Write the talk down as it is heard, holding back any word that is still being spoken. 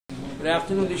Good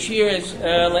afternoon. The shir is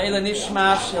Leila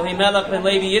Nishmas, Elimelech ben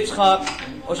Levi Yitzchak,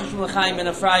 Osher Shmuel Chaim ben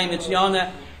Ephraim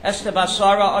Mitziona, Esther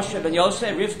Basara, Osher ben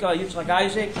Yosef, Rivka, Yitzchak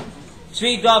Isaac,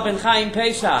 Tzvi Dov ben Chaim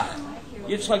Pesach,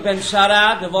 Yitzchak ben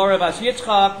Sarah, Devorah bas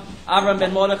Yitzchak, Avram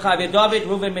ben Mordechai ben David,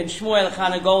 Reuven ben Shmuel,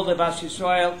 Chana Golda bas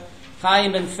Yisrael,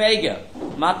 Chaim ben Fega,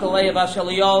 Matalea bas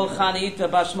Eliyahu, Chana Ita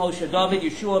bas Moshe David,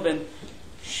 Yeshua ben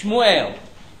Shmuel,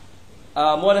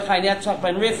 Mordechai Netzach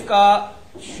ben Rivka,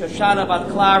 Shoshana bat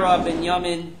Clara ben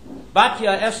Yamin,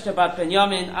 Batya Esther bat ben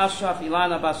Yamin, Ashraf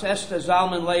Ilana bas Esther,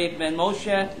 Zalman Leib ben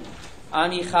Moshe,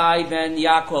 Anichai ben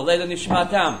Yaakov. Leila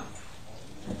Nishmatam.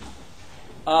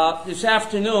 This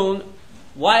afternoon,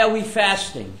 why are we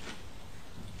fasting?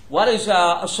 What is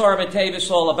Asor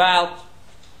Tevet all about?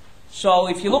 So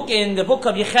if you look in the book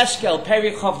of Yecheskel,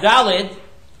 Perek Chav Daled,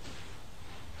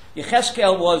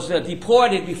 Yecheskel was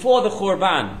deported before the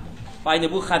Churban by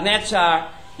Nebuchadnezzar.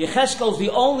 Yecheskel is the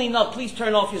only, please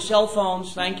turn off your cell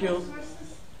phones, thank you.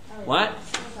 What?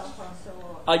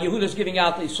 Yehuda's giving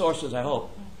out these sources, I hope.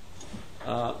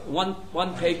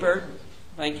 One paper,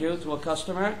 thank you, to a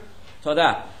customer. So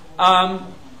that.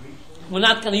 We're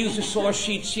not going to use the source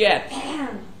sheets yet.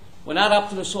 We're not up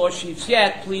to the source sheets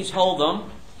yet, please hold them.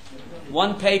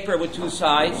 One paper with two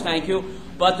sides, thank you.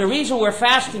 But the reason we're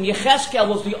fasting, Yecheskel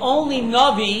was the only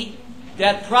Navi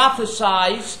that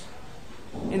prophesied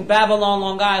in Babylon,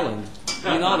 Long Island.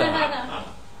 You know that?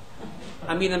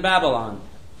 I mean in Babylon.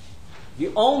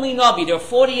 The only Navi, there are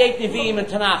 48 Nevi'im in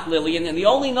Tanakh, Lillian, and the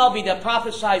only Navi that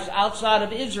prophesies outside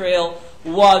of Israel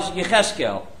was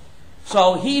Yecheskel.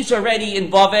 So he's already in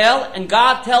Bavel, and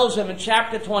God tells him in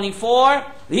chapter 24,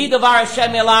 V'hi davar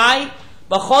Hashem elai,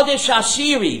 b'chodesh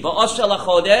asiri, b'osel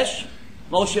ha'chodesh.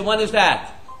 Moshe, when is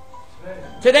that?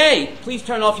 Today. Please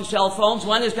turn off your cell phones.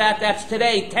 When is that? That's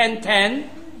today, 10:10.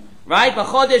 Right?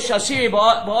 B'chodesh asiri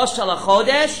b'osel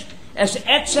ha'chodesh, es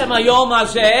etzem hayom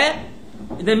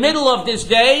hazeh, in the middle of this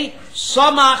day,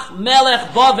 Samach Melech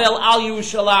Bavel al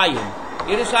Yerushalayim.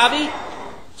 You know, Avi?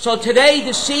 So today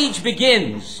the siege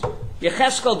begins.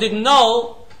 Yecheskel didn't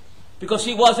know because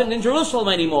he wasn't in Jerusalem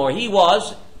anymore. He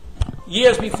was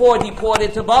years before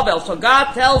deported to Bavel. So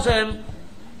God tells him,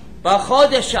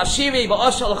 B'chodesh asiri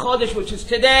b'osel ha'chodesh, which is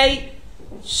today,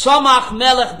 Samach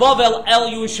Melech Bavel el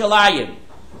Yerushalayim.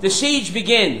 The siege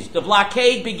begins. The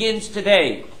blockade begins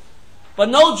today. But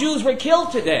no Jews were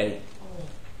killed today.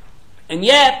 And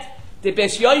yet, the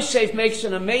Beis Yosef makes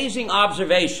an amazing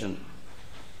observation.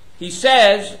 He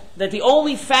says that the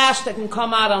only fast that can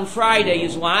come out on Friday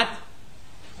is what?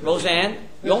 Roseanne?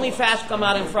 The only fast come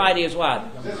out on Friday is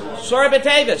what? Sorah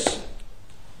B'Teves.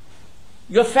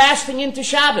 You're fasting into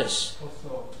Shabbos.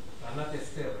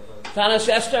 Tanas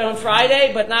Esther on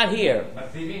Friday, but not here.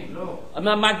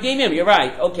 Magdimim, you're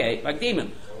right. Okay,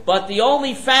 Magdimim. But the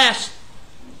only fast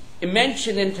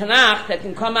mentioned in Tanakh that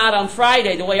can come out on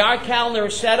Friday, the way our calendar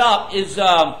is set up, is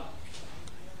Asor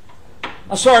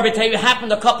B'Tevet. It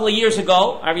happened a couple of years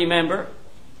ago, I remember.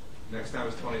 Next time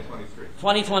is 2023.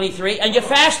 2023. And you're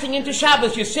fasting into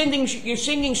Shabbos. You're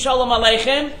singing Shalom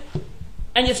Aleichem,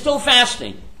 and you're still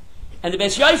fasting. And the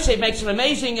Beis Yosef makes an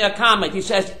amazing comment. He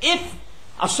says, if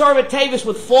Asor B'Tevet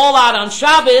would fall out on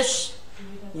Shabbos,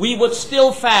 we would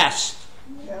still fast.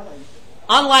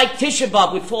 Unlike Tisha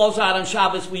B'Av, which falls out on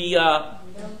Shabbos,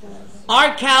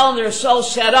 our calendar is so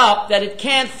set up that it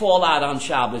can't fall out on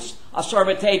Shabbos. Asor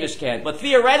B'Teves can't. But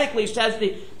theoretically, says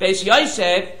the Beis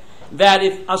Yosef, that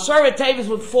if Asor B'Teves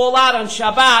would fall out on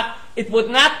Shabbat, it would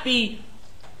not be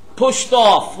pushed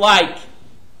off like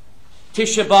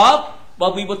Tisha B'Av,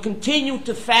 but we would continue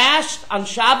to fast on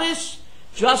Shabbos,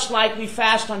 just like we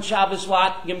fast on Shabbos,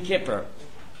 what? Yom Kippur.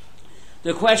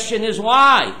 The question is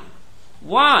why?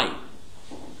 Why?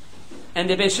 And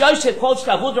the Beis Yosef quotes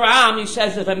Tavud Ra'am. He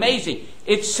says it's amazing.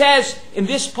 It says in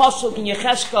this pasuk in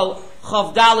Yecheskel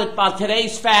Chav Dalet about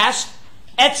today's fast,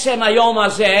 Etzem Hayom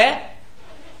Hazeh,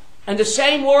 and the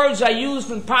same words are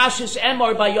used in Parshas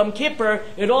Emor by Yom Kippur.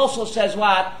 It also says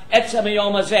what? Etzem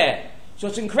Hayom Hazeh. So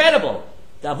it's incredible.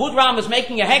 Tavud Ra'am is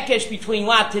making a hekesh between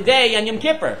what? Today and Yom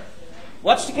Kippur.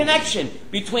 What's the connection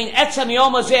between Etzem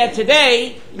Hayom Hazeh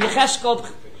today, Yecheskel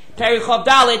Perek Chav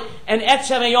Dalet, and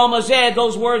Etzem Hayom Hazeh?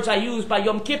 Those words are used by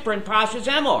Yom Kippur in Parshas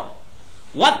Emor.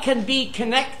 What can be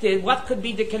connected? What could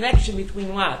be the connection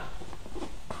between what?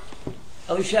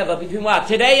 Elisheva, between what?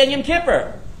 Today and Yom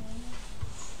Kippur.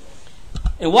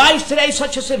 And why is today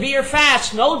such a severe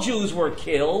fast? No Jews were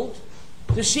killed.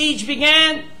 The siege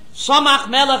began. Samach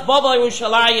Melech Bavel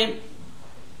Yerushalayim.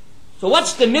 So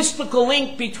what's the mystical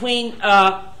link between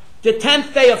the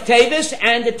 10th day of Teves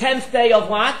and the 10th day of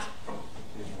what?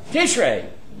 Tishrei.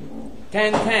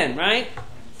 10:10, right?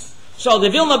 So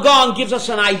the Vilna Gaon gives us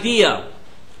an idea.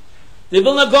 The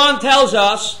Vilna Gaon tells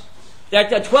us that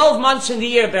there are 12 months in the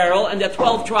year, Beryl, and there are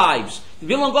 12 tribes. The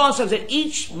Vilna Gaon says that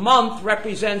each month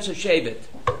represents a Shevet.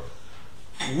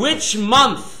 Which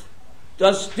month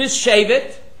does this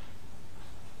Shevet?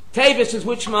 Tevet is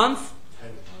which month?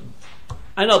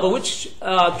 I know, but which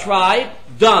tribe?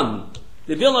 Dan.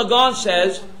 The Vilna Gaon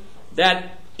says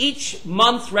that each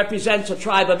month represents a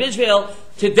tribe of Israel.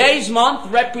 Today's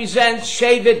month represents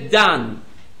Shevet Dan.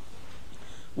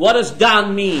 What does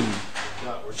Dan mean?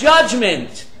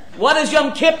 Judgment. What is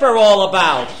Yom Kippur all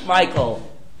about, Michael?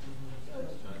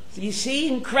 So you see,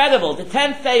 incredible. The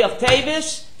 10th day of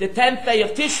Tevis, the 10th day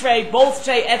of Tishrei, both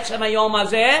say Etzem HaYom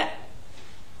Hazeh.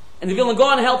 And the Vilna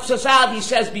Gaon helps us out. He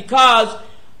says because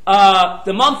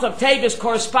the month of Tevis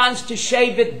corresponds to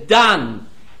Shevet Dan.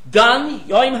 Dan,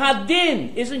 Yom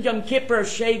Hadin. Isn't Yom Kippur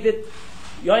Shevet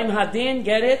Yom Hadin?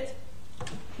 Get it?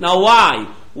 Now why?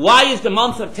 Why is the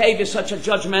month of Tevis such a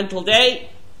judgmental day?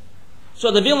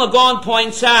 So the Vilna Gaon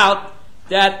points out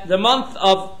that the month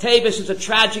of Tevis is a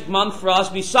tragic month for us.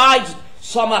 Besides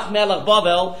Samach Melech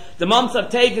Bavel, the month of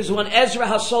Tevis is when Ezra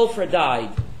HaSofer died.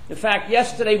 In fact,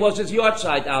 yesterday was his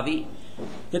yortzeit, Avi.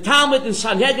 The Talmud in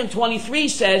Sanhedrin 23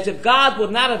 says if God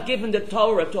would not have given the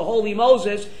Torah to holy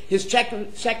Moses, his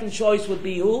second choice would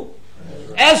be who?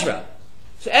 Ezra.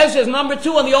 So Ezra is number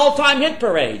 2 on the all-time hit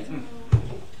parade.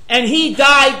 And he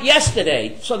died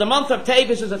yesterday. So the month of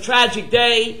Tevis is a tragic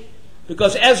day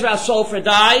because Ezra Sofer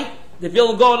died. The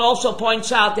Vilna Gaon also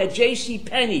points out that J.C.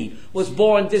 Penney was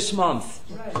born this month.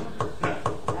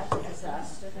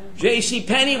 J.C.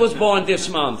 Penney was born this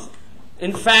month.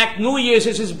 In fact, New Year's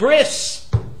is his bris.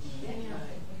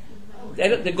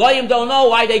 The Goyim don't know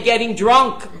why they're getting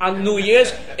drunk on New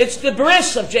Year's. It's the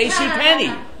bris of J.C.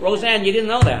 Penney. Roseanne, you didn't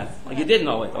know that. Well, you did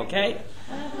know it, okay?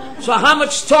 So how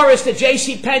much tourists did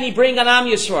J.C. Penney bring on Am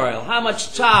Yisrael? How much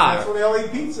tzar? That's when they all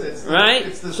eat pizza. Right?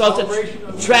 It's the So celebration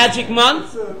it's a tragic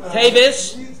month,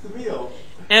 Tevis. the meal.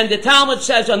 And the Talmud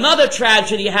says another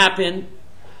tragedy happened,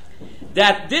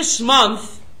 that this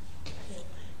month,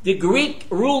 the Greek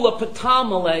ruler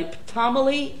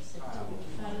Ptolemy,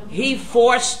 he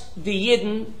forced the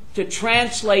Yidden to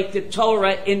translate the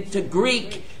Torah into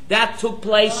Greek. That took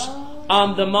place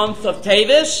on the month of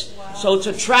Tevis. So it's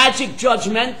a tragic,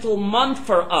 judgmental month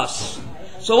for us.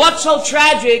 So what's so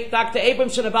tragic, Dr.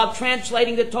 Abramson, about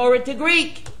translating the Torah to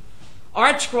Greek?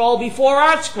 Art scroll before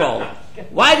art scroll.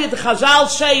 Why did the Chazal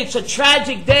say it's a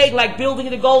tragic day like building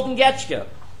the Golden Getchka?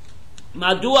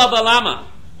 Madua Balama.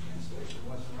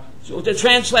 So the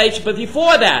translation, but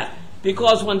before that,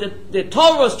 because when the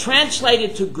Torah was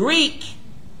translated to Greek,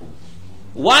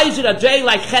 why is it a day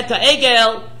like Chet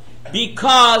HaEgel?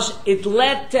 Because it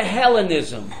led to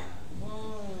Hellenism.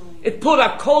 It put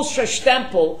a kosher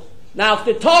stempel. Now, if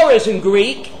the Torah is in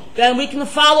Greek, then we can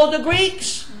follow the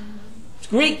Greeks. It's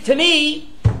Greek to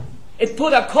me. It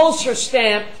put a kosher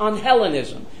stamp on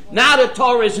Hellenism. Now the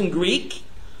Torah is in Greek,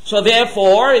 so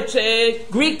therefore, it's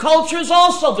Greek culture is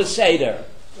also Beseder.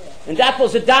 And that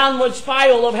was a downward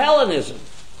spiral of Hellenism.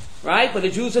 Right? But the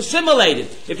Jews assimilated.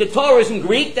 If the Torah is in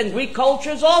Greek, then Greek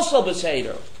culture is also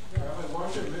Beseder.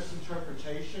 Weren't there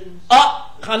misinterpretations?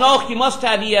 Chanoch, you must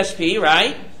have ESP,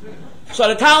 right? So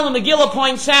the Talmud Megillah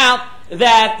points out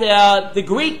that the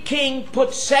Greek king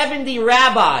put 70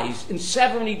 rabbis in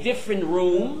 70 different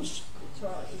rooms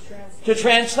to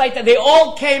translate, and they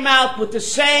all came out with the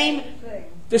same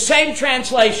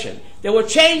translation. There were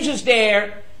changes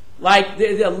there, like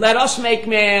the let us make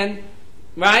man,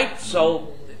 right?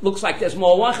 So it looks like there's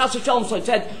more. One Chas v'Shalom, so it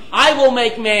said, I will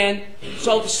make man.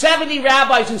 So 70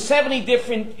 rabbis in 70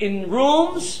 different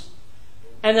rooms,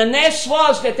 and the ness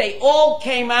was that they all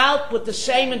came out with the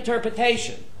same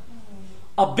interpretation.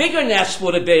 A bigger ness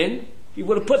would have been, you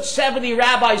would have put 70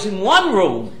 rabbis in one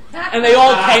room, and they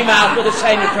all came out with the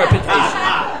same interpretation.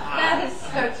 That is so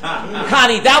true.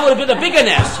 Connie, that would have been a bigger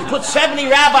ness. You put 70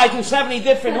 rabbis in 70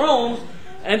 different rooms,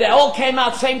 and they all came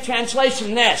out same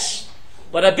translation, ness.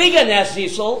 But a bigger ness,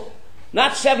 Zisel,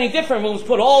 not 70 different rooms,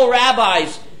 put all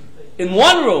rabbis in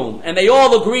one room, and they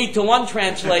all agreed to one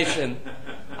translation.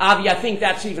 Avi, I think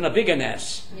that's even a bigger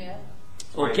ness. Yeah.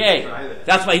 Okay,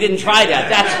 that's why he didn't try that.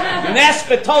 That's nes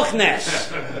betoch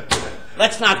nes.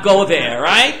 Let's not go there,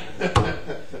 right?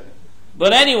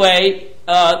 But anyway,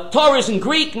 Torah is in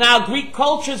Greek now. Greek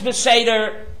culture is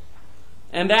Beseder,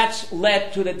 and that's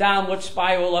led to the downward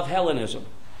spiral of Hellenism.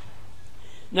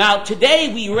 Now,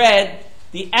 today we read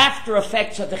the after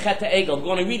effects of the Chet HaEgel. We're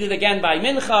going to read it again by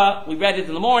Mincha. We read it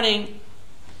in the morning,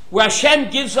 where Hashem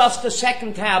gives us the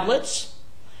second tablets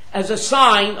as a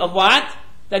sign of what?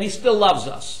 That He still loves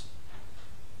us.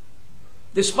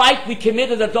 despite we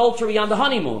committed adultery on the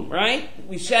honeymoon, right?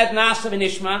 We said Nasa and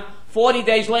Ishma, 40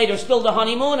 days later, still the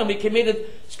honeymoon, and we committed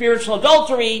spiritual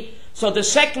adultery. So the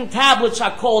second tablets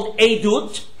are called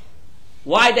Edut.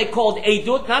 Why are they called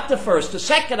Edut? Not the first. The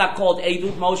second are called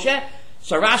Edut, Moshe.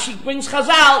 So Rashi brings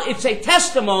Chazal. It's a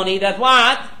testimony that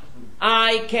what?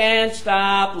 I can't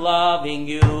stop loving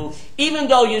you. Even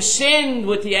though you sinned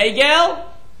with the Egel,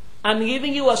 I'm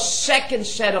giving you a second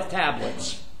set of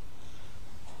tablets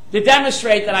to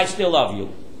demonstrate that I still love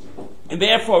you. And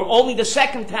therefore, only the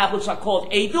second tablets are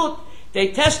called Edut. They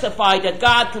testify that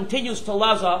God continues to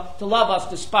love us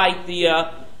despite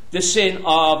the sin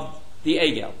of the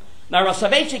Egel. Now, Rav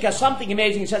Soloveitchik has something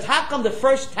amazing. He says, how come the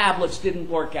first tablets didn't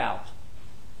work out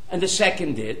and the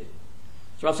second did?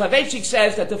 So Rav Soloveitchik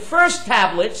says that the first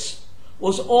tablets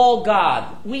was all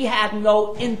God. We had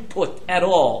no input at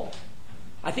all.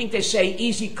 I think they say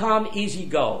easy come, easy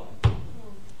go.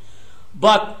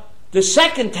 But the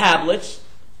second tablets,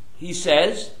 he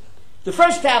says, the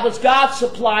first tablets, God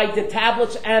supplied the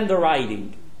tablets and the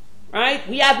writing. Right?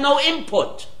 We had no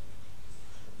input.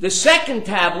 The second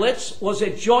tablets was a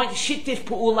joint shittif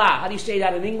pu'ula. How do you say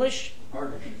that in English?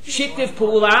 Shittif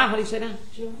pu'ula. How do you say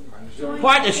that?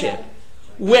 Partnership.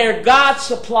 Where God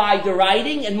supplied the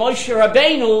writing and Moshe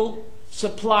Rabbeinu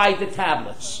supplied the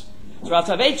tablets. So Rav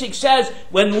Soloveitchik says,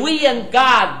 when we and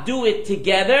God do it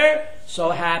together,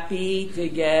 so happy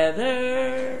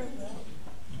together.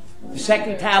 The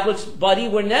second tablets, buddy,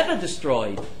 were never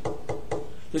destroyed.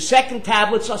 The second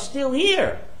tablets are still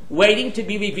here, waiting to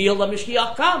be revealed when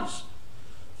Mashiach comes.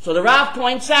 So the Rav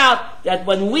points out that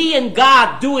when we and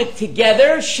God do it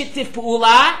together, shittif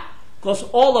pu'ula, because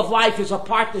all of life is a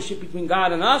partnership between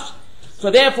God and us. So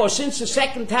therefore, since the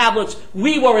second tablets,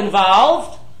 we were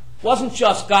involved, wasn't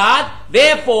just God,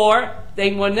 therefore,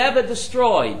 they were never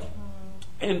destroyed.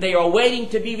 And they are waiting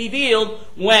to be revealed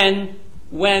when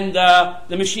the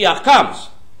Mashiach comes.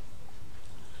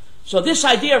 So this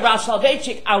idea of Rav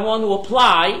Soloveitchik, I want to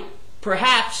apply.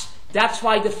 Perhaps that's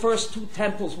why the first two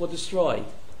temples were destroyed.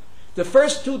 The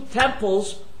first two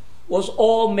temples was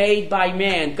all made by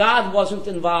man. God wasn't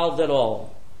involved at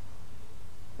all.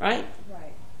 Right?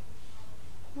 Right.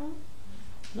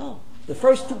 No. The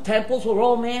first two temples were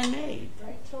all man-made.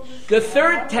 Right. The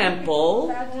third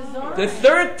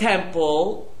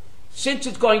temple, since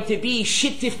it's going to be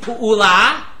shittif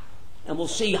pu'ula, and we'll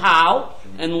see how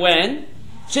and when,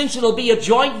 since it'll be a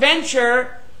joint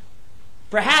venture,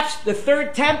 perhaps the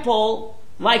third temple,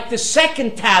 like the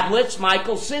second tablets,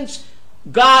 Michael, since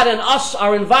God and us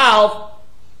are involved,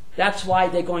 that's why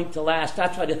they're going to last.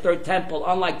 That's why the third temple,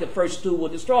 unlike the first two, were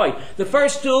destroyed. The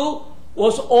first two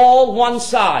was all one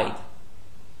side.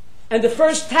 And the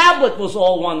first tablet was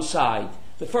all one side.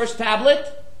 The first tablet,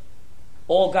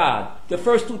 all God. The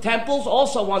first two temples,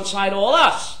 also one side, all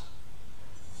us.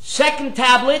 Second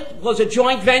tablet was a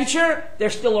joint venture. They're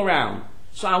still around.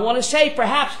 So I want to say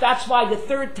perhaps that's why the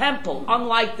third temple,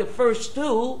 unlike the first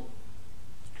two,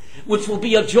 which will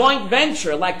be a joint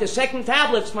venture, like the second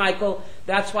tablets, Michael,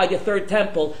 that's why the third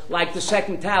temple, like the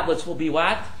second tablets, will be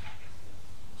what?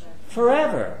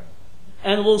 Forever.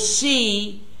 And we'll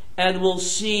see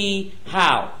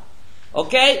how.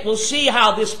 Okay? We'll see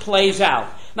how this plays out.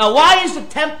 Now, why is the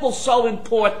temple so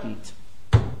important?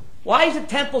 Why is the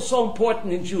temple so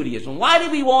important in Judaism? Why do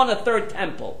we want a third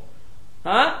temple?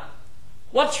 Huh?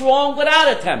 What's wrong without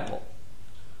a temple?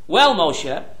 Well,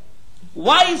 Moshe,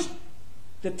 why is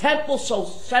the temple so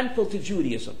central to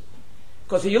Judaism?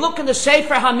 Because if you look in the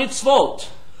Sefer HaMitzvot,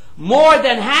 more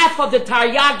than half of the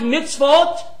Taryag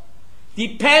mitzvot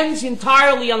depends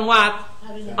entirely on what?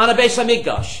 On a Beis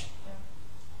HaMikdash.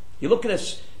 You look at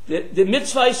this, the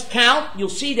mitzvahs count, you'll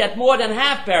see that more than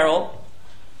half, Beryl,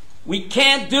 we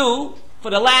can't do for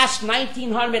the last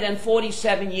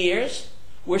 1947 years.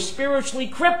 We're spiritually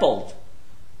crippled.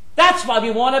 That's why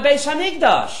we want a Beis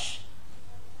HaMikdash.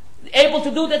 Able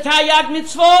to do the Taryag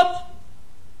mitzvot.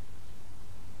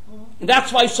 And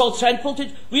that's why it's so central to...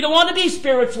 We don't want to be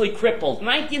spiritually crippled.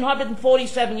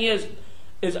 1947 years,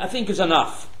 I think, is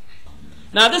enough.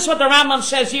 Now, this is what the Rambam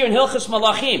says here in Hilchos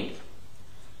Malachim.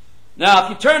 Now, if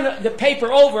you turn the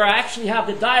paper over, I actually have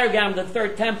the diagram of the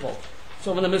third temple.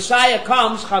 So when the Messiah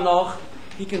comes, Chanoch,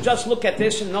 he can just look at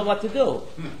this and know what to do.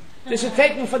 This is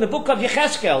taken from the book of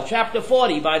Yecheskel, chapter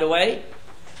 40, by the way.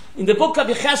 In the book of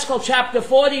Yecheskel, chapter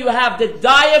 40, you have the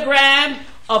diagram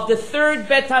of the third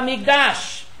Bet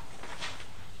HaMikdash.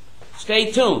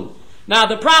 Stay tuned. Now,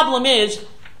 the problem is,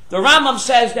 the Rambam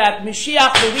says that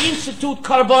Mashiach will reinstitute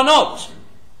Karbonot.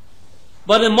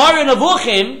 But in Moreh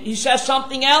Nevuchim, he says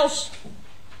something else.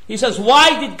 He says,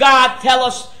 why did God tell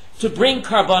us to bring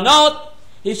Karbonot?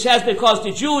 He says because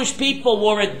the Jewish people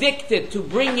were addicted to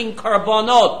bringing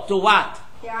korbanot to what?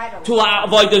 The idols. To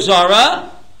Avodah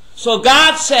Zarah. So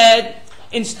God said,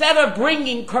 instead of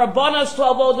bringing korbanos to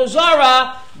Avodah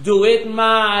Zarah, do it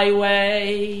my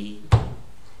way.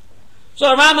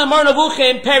 So Rambam Mor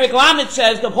Nevuchim, Perik Lamed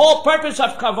says, the whole purpose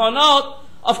of korbanot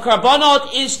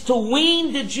is to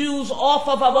wean the Jews off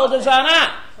of Avodah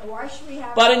Zarah. So why should we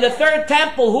have? But in the third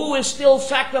temple, who is still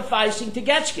sacrificing to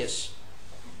Getchkis?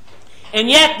 And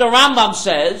yet the Rambam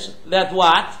says that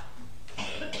what?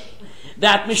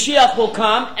 That Mashiach will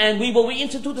come and we will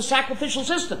reinstitute the sacrificial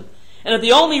system. And if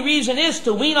the only reason is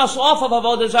to wean us off of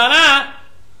Avodah Zarah,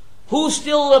 who's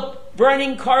still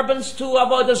burning carbons to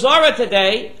Avodah Zarah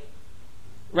today,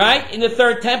 right, in the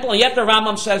third temple, and yet the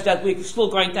Rambam says that we're still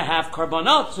going to have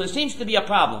korbanot, so it seems to be a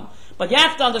problem. But you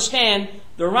have to understand,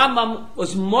 the Rambam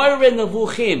was Moire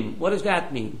Nevuchim. What does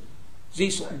that mean?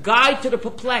 This guide to the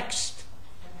perplexed.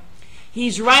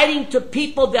 He's writing to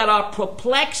people that are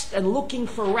perplexed and looking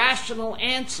for rational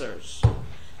answers.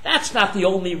 That's not the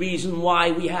only reason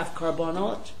why we have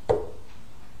korbanot.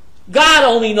 God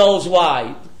only knows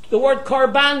why. The word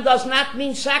korban does not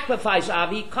mean sacrifice,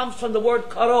 Avi. It comes from the word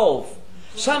karov.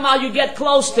 Somehow you get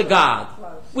close to God.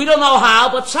 We don't know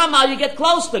how, but somehow you get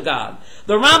close to God.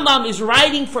 The Rambam is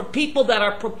writing for people that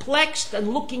are perplexed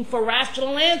and looking for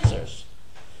rational answers.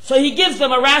 So he gives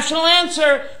them a rational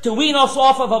answer to wean us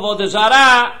off of Avodah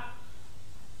Zarah.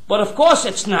 But of course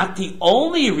it's not the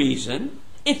only reason.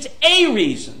 It's a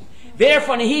reason.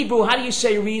 Therefore in Hebrew, how do you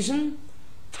say reason?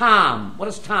 Tam. What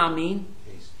does tam mean?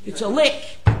 It's a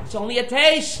lick. It's only a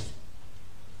taste.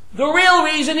 The real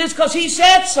reason is because he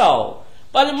said so.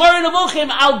 But in Mor Nevuchim,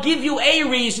 I'll give you a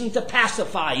reason to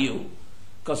pacify you,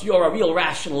 because you're a real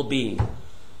rational being.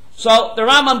 So the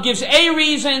Rambam gives a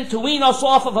reason to wean us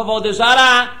off of Avodah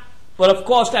Zarah, but of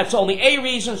course that's only a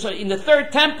reason. So in the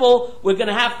third temple, we're going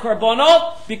to have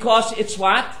korbanot, because it's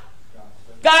what?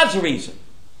 God's reason.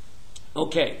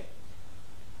 Okay.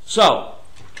 So,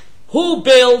 who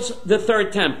builds the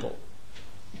third temple?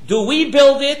 Do we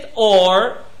build it,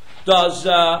 or does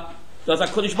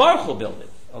HaKadosh Baruch Hu build it?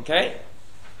 Okay?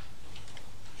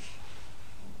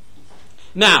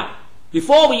 Now,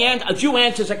 before we end, a Jew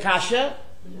answers a kasha,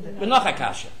 but not a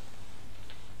kasha.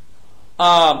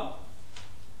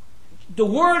 The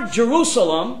word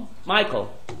Jerusalem,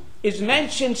 Michael, is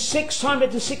mentioned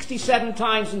 667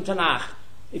 times in Tanakh.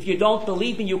 If you don't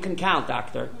believe me, you can count,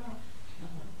 doctor.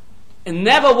 And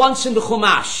never once in the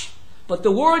Chumash. But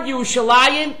the word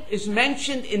Yerushalayim is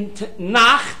mentioned in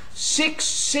Tanakh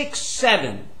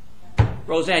 667.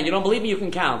 Roseanne, you don't believe me? You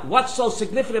can count. What's so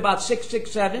significant about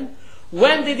 667?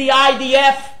 When did the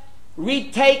IDF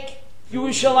retake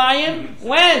Yerushalayim?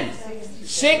 When?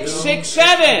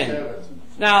 667.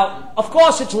 Now, of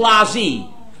course it's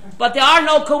Lazi. But there are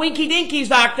no coinky dinkies,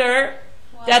 doctor,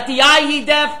 that the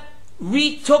IDF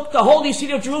retook the holy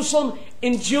city of Jerusalem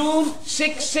in June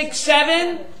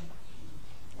 667.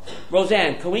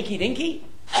 Roseanne, coinky dinky?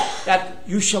 That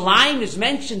Yerushalayim is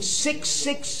mentioned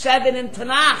 667 in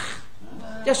Tanakh.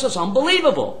 This is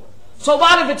unbelievable. So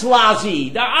what if it's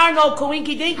Lazi? There are no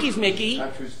coinky dinkies, Mickey.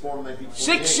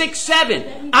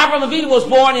 667. Abraham Avinu was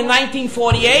born in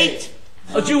 1948,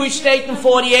 a Jewish state in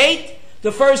 48.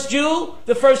 The first Jew,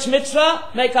 the first mitzvah,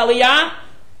 make aliyah.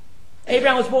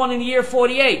 Abraham was born in the year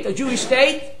 48. A Jewish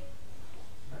state?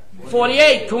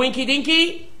 48. Coinky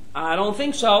dinky? I don't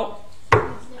think so.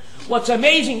 What's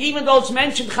amazing, even though it's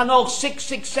mentioned Chanoch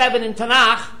 667 in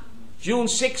Tanakh, June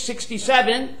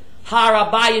 667,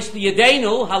 Rabbi is the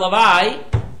Yedenu, Halavai,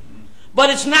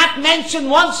 but it's not mentioned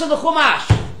once in the Chumash.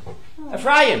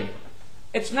 Ephraim,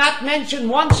 it's not mentioned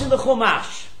once in the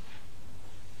Chumash.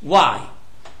 Why?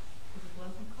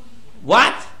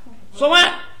 What? So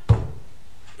what?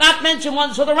 Not mentioned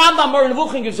once. So the Rambam Mor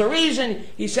Nevuchim gives a reason.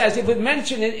 He says if we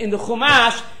mention it in the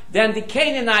Chumash, then the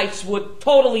Canaanites would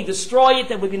totally destroy it.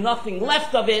 There would be nothing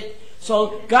left of it.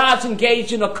 So God's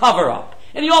engaged in a cover-up.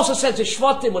 And he also says the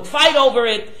Shvatim would fight over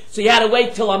it, so you had to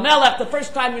wait till a melech. The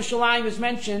first time Yerushalayim is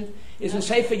mentioned is in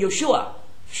Sefer Yeshua.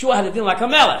 Yeshua had a din like a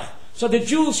melech. So the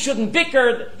Jews shouldn't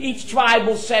bicker. Each tribe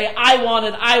will say, I want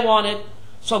it, I want it.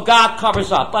 So God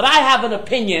covers up. But I have an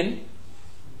opinion,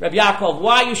 Rabbi Yaakov,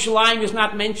 why Yerushalayim is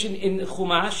not mentioned in the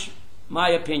Chumash. My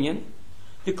opinion.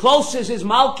 The closest is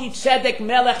Malki Tzedek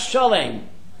Melech Shalem.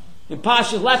 In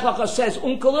Parshas Lech Lecha says,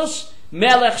 Unkelus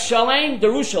Melech Shalem,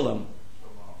 Jerusalem.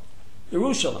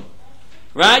 Jerusalem,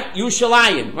 right?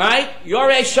 Yerushalayim, right?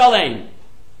 Yoreh Shalem.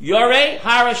 Yoreh,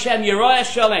 Har Hashem, Yeroeh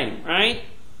Shalem, right?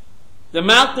 The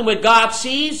mountain where God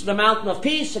sees, the mountain of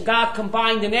peace, so God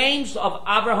combined the names of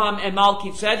Abraham and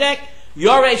Malki Tzedek.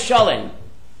 Yoreh Shalem.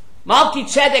 Malki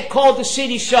Tzedek called the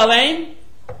city Shalem,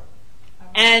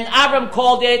 And Avram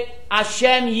called it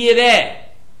Hashem Yireh.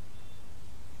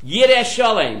 Yireh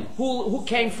Shalem. Who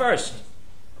came first?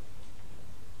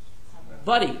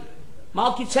 Buddy.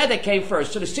 Melchizedek came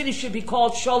first. So the city should be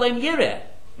called Shalem Yireh.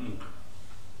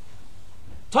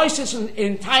 Tosis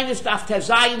in Tainus Daf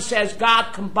Tezayin says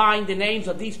God combined the names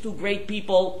of these two great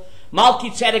people.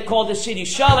 Melchizedek called the city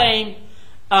Shalem.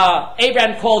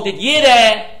 Abraham called it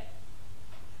Yireh.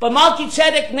 But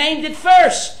Melchizedek named it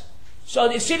first. So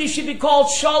the city should be called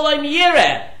Shalem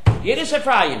Yireh. Yiddish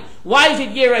Ephraim. Why is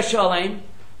it Yireh Shalem?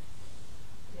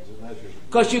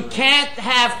 Because you can't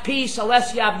have peace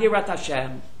unless you have Yirat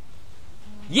Hashem.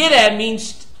 Yireh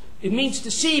means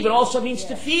to see, but also means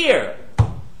to fear.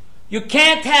 You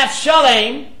can't have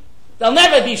Shalem. There'll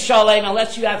never be Shalem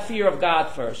unless you have fear of God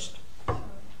first.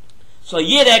 So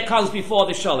Yireh comes before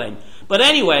the Shalem. But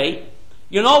anyway,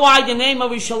 you know why the name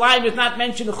of Yerushalayim is not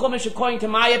mentioned in Chumash according to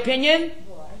my opinion?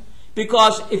 Why?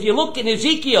 Because if you look in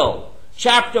Ezekiel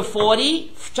chapter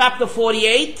 40, chapter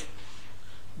 48,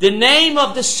 the name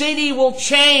of the city will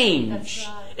change.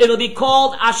 Right. It'll be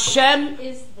called Hashem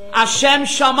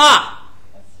Shama.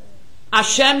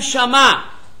 Hashem Shama.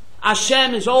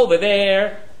 Hashem is over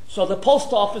there, so the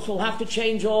post office will have to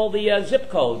change all the zip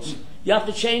codes. You have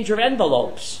to change your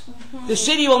envelopes. The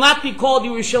city will not be called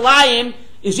Yerushalayim,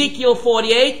 Ezekiel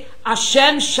 48,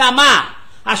 Hashem Shama.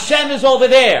 Hashem is over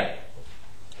there.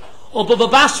 Or Baba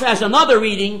Basra has another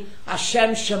reading,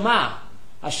 Hashem Shema.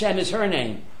 Hashem is her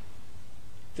name.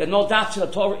 There's no doubt in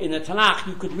the Torah, in the Tanakh,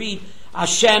 you could read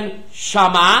Hashem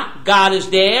Shama, God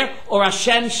is there, or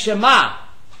Hashem Shema,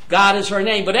 God is her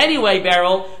name. But anyway,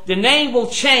 Beryl, the name will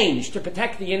change to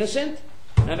protect the innocent.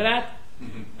 Remember that?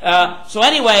 So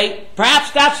anyway,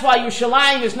 perhaps that's why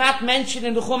Yerushalayim is not mentioned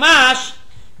in the Chumash,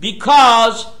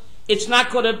 because it's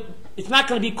not going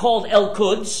to be called El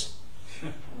Quds,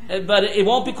 but it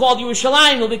won't be called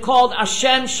Yerushalayim. It'll be called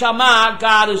Hashem Shama.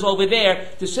 God is over there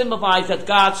to symbolize that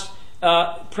God's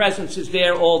presence is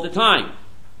there all the time.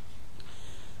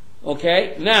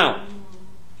 Okay, now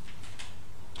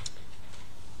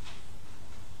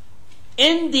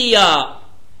in the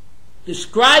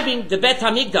describing the Bet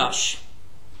Hamikdash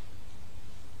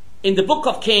in the Book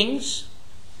of Kings,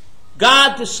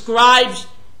 God describes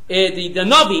the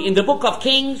Navi in the Book of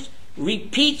Kings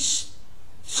repeats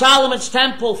Solomon's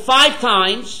temple 5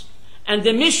 times, and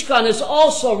the Mishkan is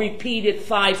also repeated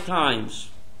 5 times.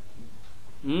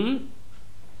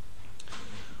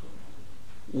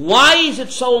 Why is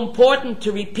it so important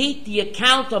to repeat the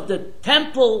account of the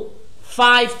temple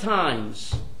 5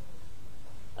 times?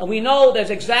 And we know there's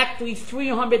exactly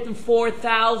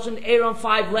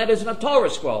 304,805 letters in a Torah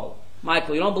scroll.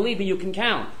 Michael, you don't believe me, you can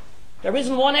count. There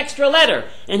isn't one extra letter.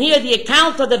 And here the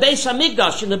account of the Beis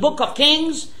Hamikdash in the Book of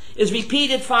Kings is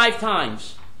repeated 5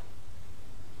 times.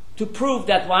 To prove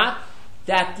that what?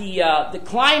 That the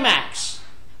climax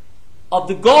of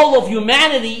the goal of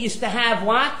humanity is to have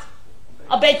what?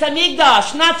 A Beit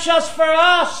HaMikdash, not just for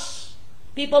us.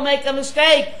 People make a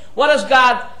mistake. What does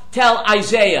God tell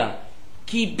Isaiah?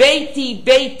 Ki beiti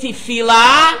beiti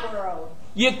filah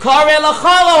yikare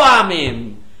l'chol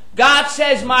amim. God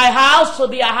says, my house will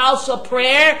be a house of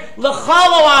prayer.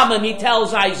 L'chol amim, he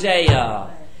tells Isaiah.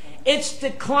 It's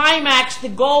the climax, the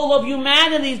goal of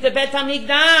humanity is the Beit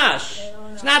HaMikdash.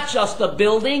 It's not just a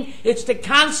building. It's the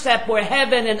concept where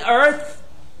heaven and earth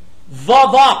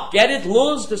vav up. Get it?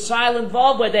 Luz, the silent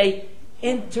vav, where they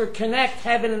interconnect,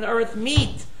 heaven and earth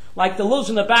meet. Like the luz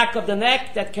in the back of the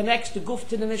neck that connects the guf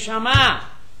to the neshama.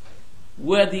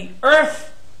 Where the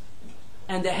earth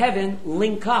and the heaven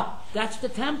link up. That's the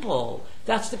temple.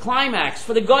 That's the climax.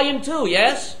 For the Goyim too,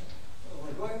 yes?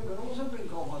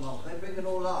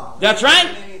 That's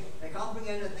right. They can't bring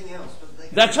anything else.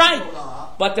 But that's right.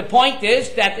 But the point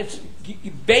is that it's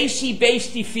Beisi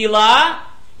Tefillah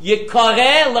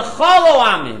Yikare L'chol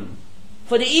Amim.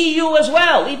 For the EU as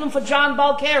well, even for John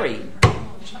Balkari.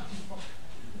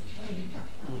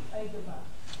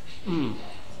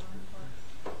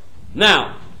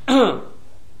 Now,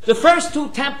 the first 2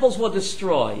 temples were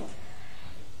destroyed.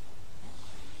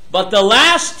 But the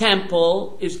last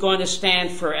temple is going to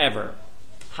stand forever.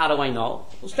 How do I know?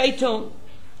 Well, stay tuned.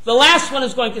 The last one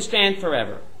is going to stand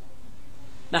forever.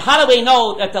 Now, how do we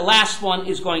know that the last one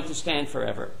is going to stand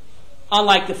forever?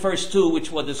 Unlike the first 2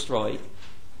 which were destroyed.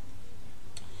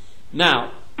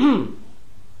 Now,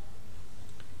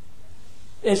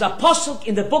 there's a pasuk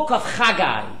in the book of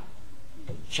Haggai,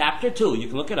 chapter 2, you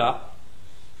can look it up.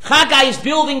 Haggai is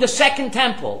building the second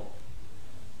temple.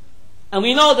 And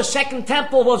we know the second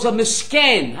temple was a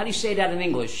misken. How do you say that in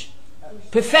English?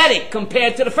 Pathetic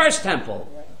compared to the first temple.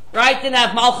 right? Didn't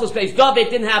have Malchus Beis David,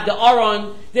 didn't have the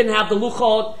Aron, didn't have the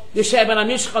Luchot, the Sheben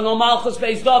HaMishcha, no Malchus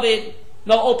Beis David,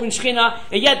 no open Shechina.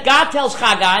 And yet God tells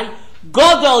Chagai,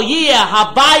 Godol yeh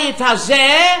habayit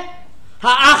hazeh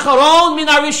ha'acharon min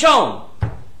harishon.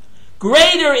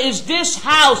 Greater is this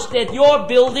house that you're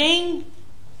building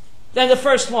than the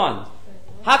first one.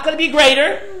 How could it be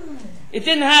greater? It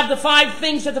didn't have the 5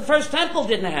 things that the first temple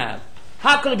didn't have.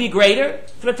 How could it be greater?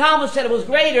 The Talmud said it was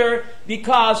greater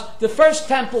because the first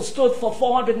temple stood for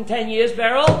 410 years,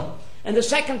 Beryl, and the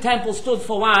second temple stood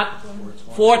for what?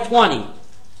 420.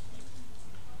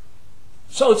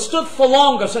 So it stood for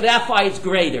longer, so that's why it's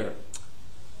greater.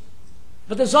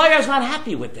 But the Zohar is not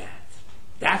happy with that.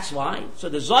 That's why. So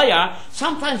the Zohar,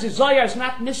 sometimes the Zohar is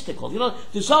not mystical. You know,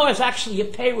 the Zohar is actually a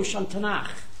perush on Tanakh.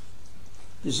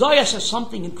 The Zohar says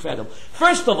something incredible.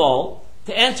 First of all,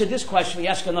 to answer this question, we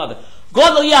ask another.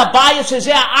 Why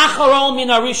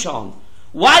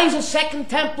is the second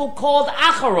temple called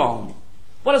Acharon?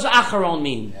 What does Acharon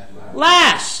mean?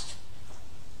 Last.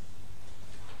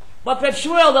 But Reb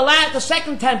Shmuel, the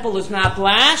second temple is not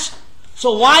last.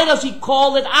 So why does he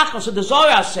call it Acharon? So the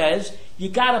Zohar says, you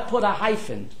got to put a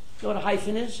hyphen. You know what a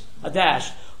hyphen is? A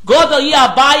dash.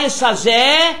 Ha'acharon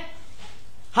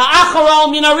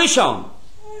min harishon.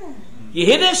 You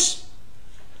hear this?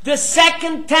 The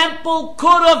second temple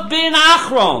could have been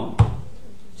Achron,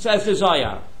 says the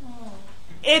Zohar.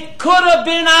 It could have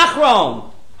been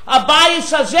Achron.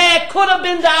 Abayis Hazeh could have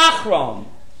been the Achron.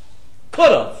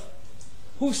 Could have.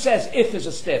 Who says if is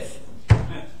a stiff?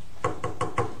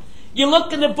 You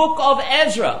look in the book of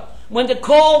Ezra, when the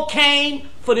call came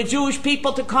for the Jewish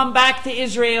people to come back to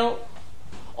Israel,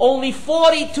 only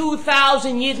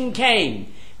 42,000 Yidden came.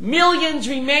 Millions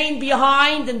remained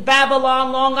behind in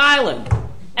Babylon, Long Island,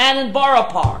 and in Borough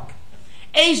Park.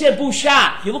 Eze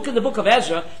Bushat, you look in the book of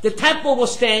Ezra, the temple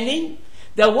was standing.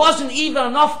 There wasn't even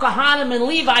enough Kohanim and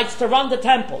Levites to run the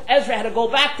temple. Ezra had to go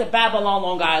back to Babylon,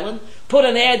 Long Island, put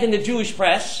an ad in the Jewish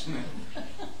press.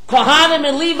 Kohanim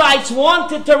and Levites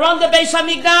wanted to run the Beis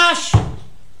HaMikdash.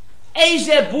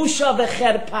 Eze Busha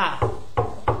v'cherpa.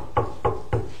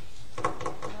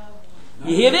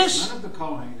 You hear this?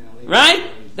 Right?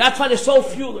 That's why there's so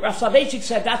few. Rav Soloveitchik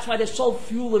said that's why there's so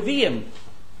few Leviim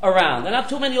around. There are not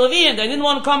too many Leviim. They didn't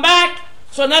want to come back,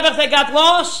 so never they got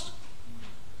lost.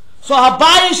 So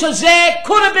Habayish Hazeh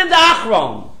could have been the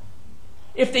Achron.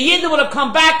 If the Yidden would have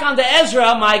come back under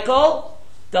Ezra, Michael,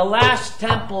 the last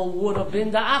temple would have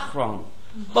been the Achron.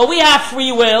 But we have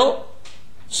free will,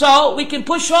 so we can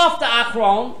push off the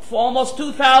Achron for almost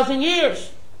 2,000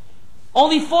 years.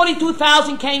 Only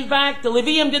 42,000 came back. The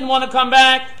Levium didn't want to come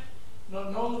back. No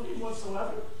Levium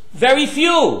whatsoever? Very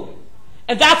few.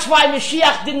 And that's why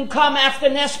Mashiach didn't come after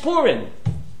Nes Purim.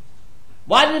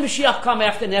 Why didn't Mashiach come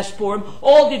after Nes Purim?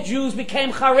 All the Jews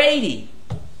became Haredi.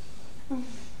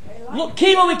 Look,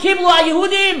 Kibul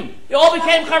HaYehudim. They all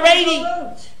became Haredi.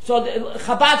 So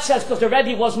Chabad says because the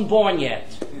Rebbe wasn't born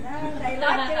yet.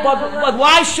 But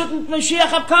why shouldn't Mashiach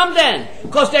have come then?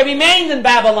 Because they remained in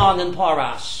Babylon and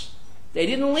Paras. They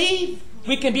didn't leave.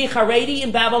 We can be Haredi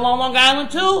in Babylon, Long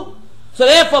Island too. So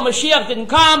therefore Mashiach didn't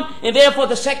come, and therefore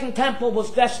the second temple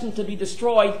was destined to be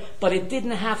destroyed, but it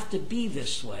didn't have to be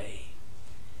this way.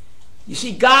 You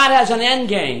see, God has an end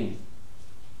game.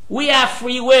 We have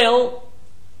free will.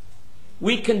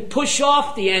 We can push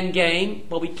off the end game,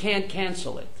 but we can't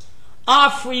cancel it. Our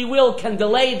free will can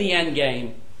delay the end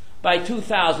game by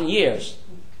 2,000 years.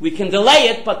 We can delay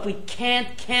it, but we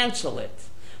can't cancel it.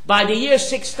 By the year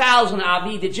 6,000,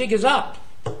 Avi, the jig is up.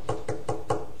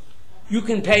 You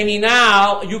can pay me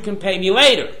now, you can pay me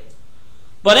later.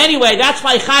 But anyway, that's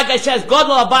why Chagai says,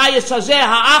 Godel Abayis Hazeh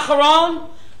HaAcharon.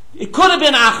 It could have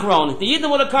been Acharon. If the Yidden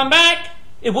would have come back,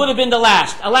 it would have been the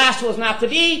last. The last was not to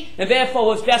be, and therefore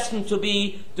was destined to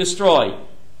be destroyed.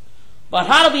 But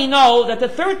how do we know that the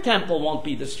third temple won't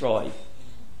be destroyed?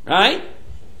 Right?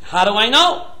 How do I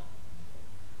know?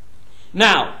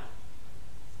 Now,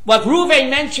 what Ruvain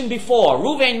mentioned before,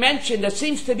 Ruvain mentioned there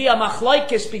seems to be a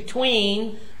machlokes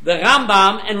between the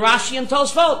Rambam and Rashi and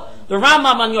Tosfot. The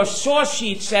Rambam on your source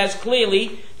sheet says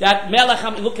clearly that Melech,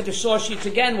 look at the source sheets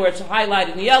again where it's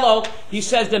highlighted in yellow, he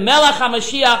says the Melech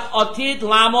HaMashiach Otid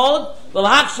Lamod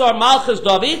L'Hachzor Malchus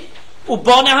David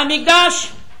Uboneh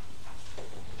HaMikdash.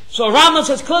 So Rambam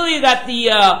says clearly that the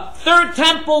third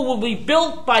temple will be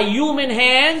built by human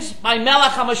hands by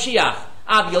Melech HaMashiach.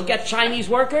 You'll get Chinese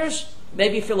workers,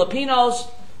 maybe Filipinos,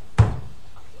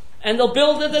 and they'll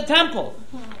build the temple.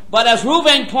 But as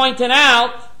Reuven pointed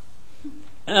out,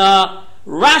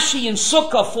 Rashi in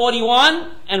Sukkah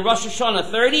 41 and Rosh Hashanah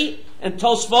 30 and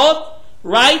Tosfot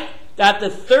write that the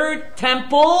third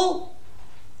temple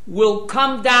will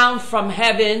come down from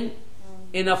heaven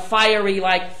in a fiery,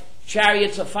 like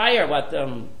chariots of fire. What,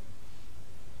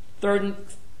 third,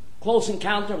 close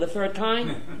encounter of the third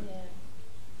kind?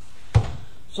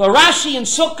 So Rashi and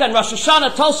Sukkah and Rosh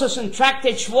Hashanah, Tosas and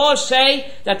Tractate Shavuos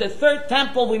say that the third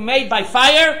temple will be made by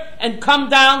fire and come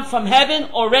down from heaven,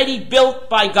 already built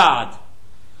by God.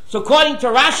 So according to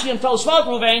Rashi and Tosfot,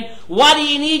 Ruvain, what do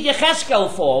you need Yecheskel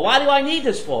for? Why do I need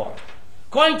this for?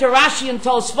 According to Rashi and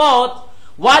Tosfot,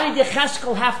 why did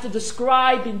Yecheskel have to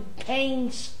describe in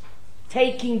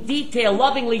painstaking detail,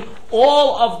 lovingly,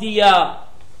 all of the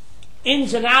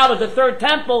ins and out of the third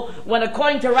temple, when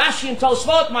according to Rashi and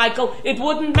Tosfot, Michael, it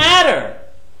wouldn't matter,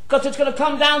 because it's going to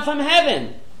come down from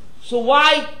heaven. So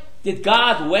why did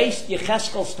God waste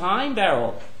Yecheskel's time,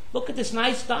 Beryl? Look at this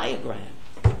nice diagram.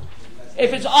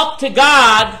 If it's up to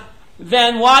God,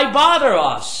 then why bother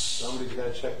us? Somebody's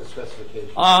got to check the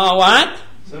specifications. What?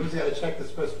 Somebody's got to check the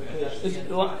specifications.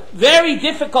 Very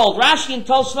difficult. Rashi and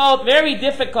Tosfot, very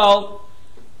difficult.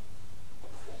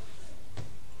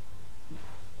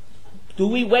 Do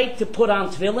we wait to put on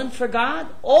tefillin for God?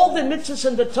 All the mitzvahs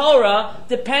in the Torah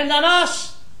depend on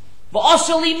us.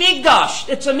 V'oseli migdash.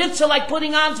 It's a mitzvah like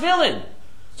putting on tefillin.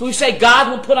 So we say, God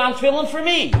will put on tefillin for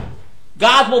me.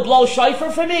 God will blow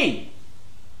shofar for me.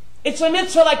 It's a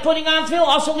mitzvah like putting on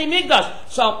tefillin, oseli migdash.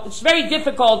 So it's very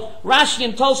difficult. Rashi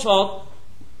and Tosfot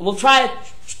will try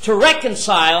to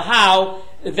reconcile how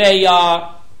do they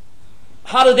learn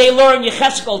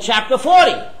Yecheskel chapter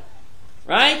 40.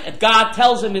 Right? And God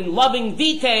tells them in loving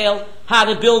detail how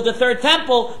to build the third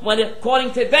temple, when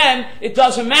according to them, it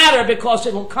doesn't matter because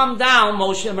it will come down,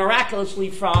 Moshe, miraculously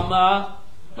from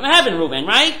heaven, Reuben,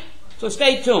 right? So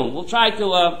stay tuned. We'll try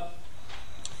to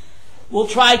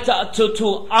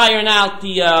iron out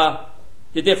the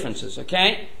differences,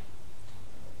 okay?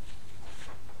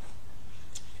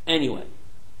 Anyway.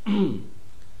 The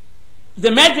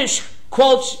Medrash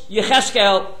quotes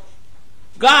Yecheskel,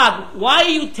 God, why are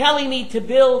you telling me to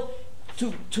build,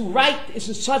 to write this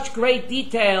in such great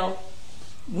detail?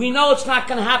 We know it's not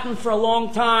going to happen for a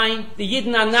long time. The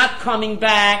Yidden are not coming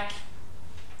back.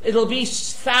 It'll be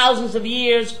thousands of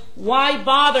years. Why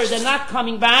bother? They're not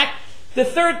coming back. The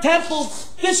third temple,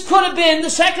 this could have been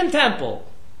the second temple,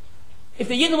 if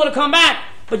the Yidden would have come back.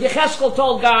 But Yecheskel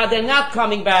told God they're not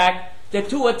coming back. They're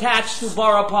too attached to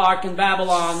Borough Park in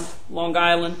Babylon, Long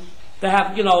Island. They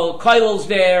have, koilos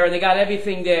there, and they got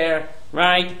everything there,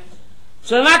 right?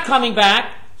 So they're not coming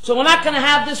back. So we're not going to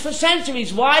have this for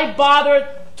centuries. Why bother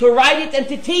to write it and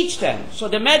to teach them? So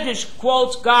the Medrash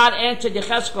quotes, God answered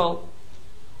Yecheskel,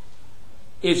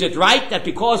 is it right that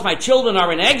because my children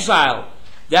are in exile,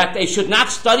 that they should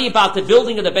not study about the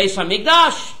building of the Beis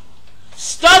HaMikdash?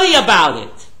 Study about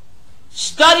it.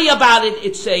 Study about it.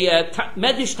 It's a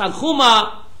Medrash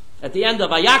Tanchuma at the end of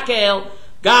Vayakel.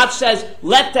 God says,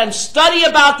 let them study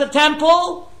about the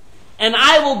temple, and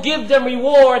I will give them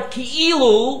reward,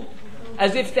 ki'ilu,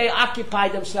 as if they occupy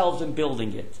themselves in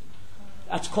building it.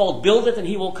 That's called build it and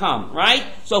he will come, right?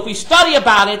 So if we study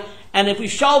about it, and if we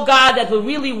show God that we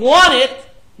really want it,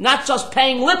 not just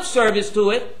paying lip service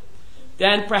to it,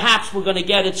 then perhaps we're going to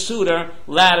get it sooner,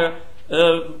 later,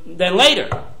 than later.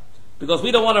 Because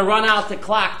we don't want to run out the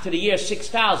clock to the year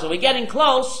 6000. We're getting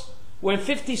close. We're in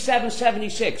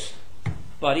 5776.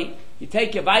 Buddy, you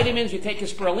take your vitamins, you take your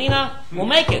spirulina, we'll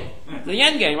make it. The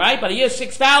end game, right? But the year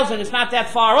 6000 is not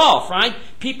that far off, right?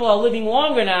 People are living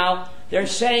longer now. They're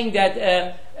saying that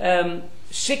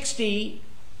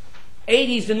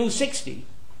 80 is the new 60.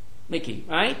 Mickey,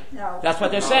 right? No. That's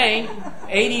what they're saying.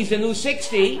 80 is the new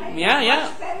 60. Yeah.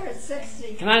 Much better at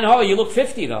 60. Can I know? You look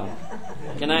 50 though.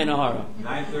 Can I know?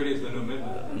 9:30 is the new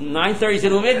midnight. 9:30 is the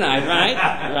new midnight, right?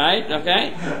 Right?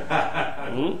 Okay.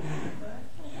 Mm-hmm.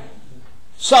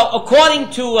 So according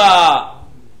to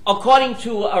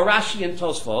Rashi and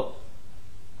Tosfot,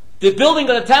 the building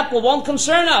of the temple won't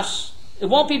concern us. It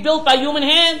won't be built by human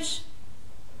hands.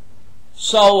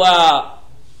 So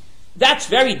that's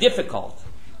very difficult.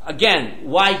 Again,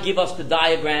 why give us the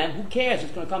diagram? Who cares?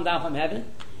 It's going to come down from heaven.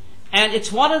 And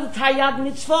it's one of the Taryag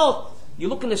mitzvot. You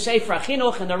look in the Sefer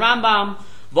Achinuch and the Rambam,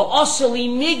 V'oseli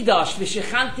migdash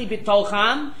v'shechanti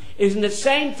b'tocham is in the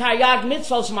same Taryag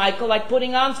mitzvos, Michael, like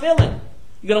putting on tefillin.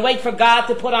 You're going to wait for God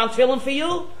to put on tefillin for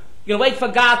you? You're going to wait for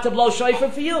God to blow shofar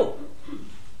for you?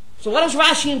 So what does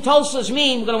Rashi and Tosas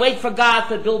mean? We're going to wait for God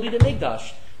to build the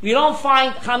Mikdash. We don't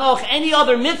find, Chanoch, any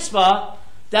other mitzvah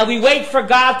that we wait for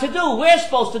God to do. We're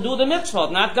supposed to do the mitzvah,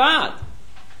 not God.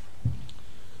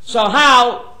 So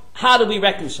how do we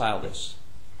reconcile this?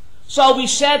 So we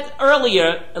said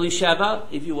earlier, Elisheva,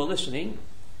 if you were listening,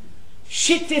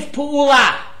 Shitif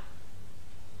Pu'ula.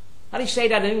 How do you say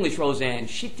that in English, Roseanne?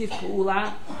 Shitif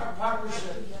Pula?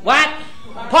 Partnership. What?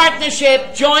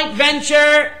 Partnership, joint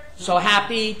venture. So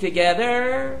happy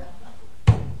together.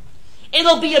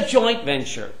 It'll be a joint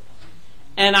venture.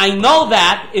 And I know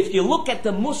that if you look at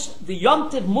the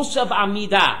Yontiv Musav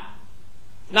Amidah,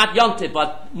 not Yontiv,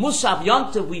 but Musav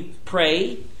Yontiv, we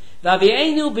pray,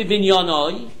 Vavienu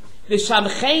b'vinyonoi,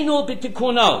 v'samchenu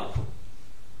b'tikunoi.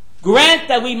 Grant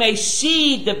that we may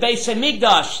see the Beis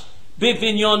HaMikdash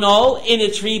b'vinyono in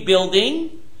its rebuilding,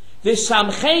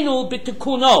 v'samchenu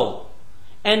b'tikuno,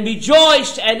 and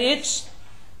rejoice at its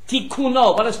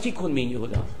tikuno. What does tikun mean,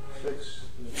 Yehuda?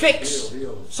 Fix.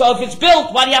 So if it's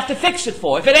built, what do you have to fix it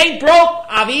for? If it ain't broke,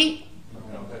 Avi,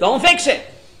 don't fix it.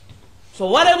 So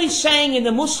what are we saying in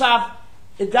the Musaf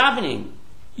davening?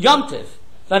 Yontif.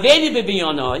 V'aveni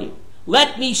b'vinyono,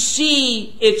 let me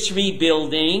see its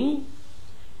rebuilding,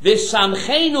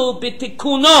 v'samchenu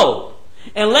b'tikuno,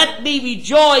 and let me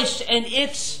rejoice in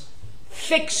its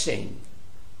fixing.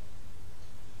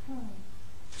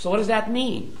 So what does that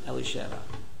mean, Elisheva?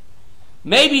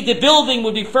 Maybe the building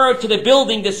would refer to the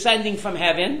building descending from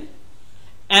heaven,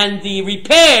 and the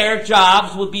repair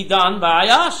jobs would be done by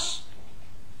us.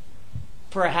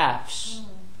 Perhaps.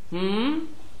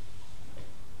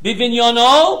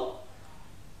 Bivinyono,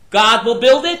 God will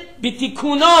build it.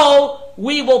 Bitikuno,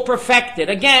 we will perfect it.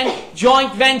 Again,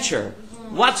 joint venture.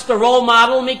 What's the role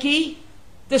model, Mickey?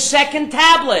 The second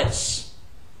tablets.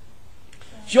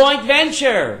 Joint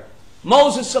venture.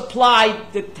 Moses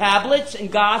supplied the tablets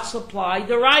and God supplied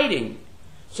the writing.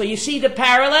 So you see the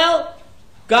parallel?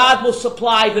 God will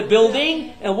supply the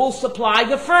building and we'll supply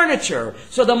the furniture.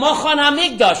 So the Mochan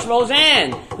HaMikdash,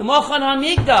 Roseanne, the Mochan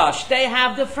HaMikdash, they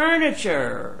have the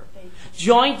furniture.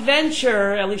 Joint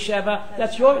venture, Elisheva,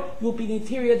 that's you'll be the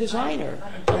interior designer.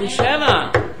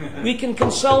 Elisheva, we can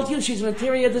consult you, she's an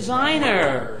interior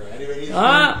designer.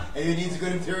 Anybody needs a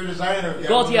good interior designer.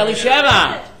 Go to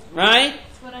Elisheva, right?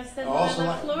 What I said Also when I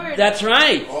like- was in Florida. That's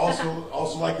right.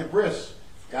 Also like the bris.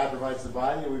 God provides the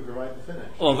body and we provide the finish.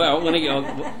 Oh, we're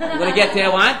gonna get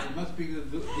there. What? It must be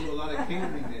do a lot of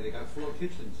catering there. They got 4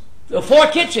 kitchens. 4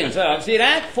 kitchens. See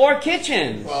that? 4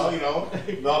 kitchens. Well,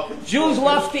 milk. Jews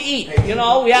love to eat. You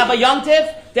know, we have a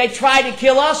yontif. They try to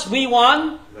kill us. We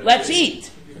won. Let's eat.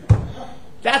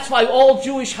 That's why all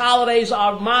Jewish holidays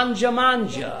are manja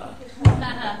manja.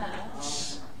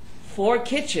 4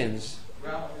 kitchens.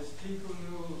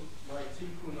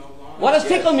 What does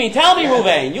tikkun mean? Tell me,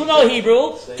 Ruvain. You know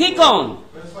Hebrew. Tikkun.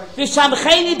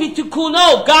 V'samcheni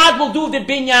b'tikuno. God will do the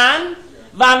binyan.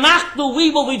 V'anachnu,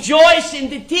 we will rejoice in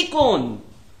the tikkun.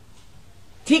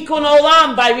 Tikkun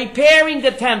olam, by repairing the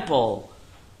temple,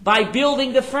 by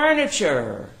building the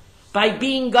furniture, by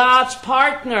being God's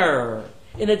partner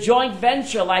in a joint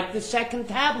venture like the second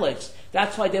tablets.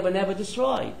 That's why they were never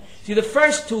destroyed. See, the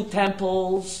first 2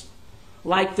 temples,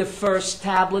 like the first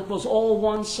tablet, was all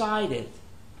one-sided.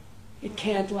 It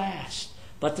can't last.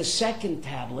 But the second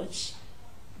tablets,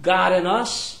 God and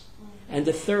us, and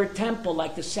the third temple,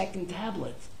 like the second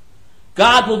tablet.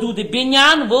 God will do the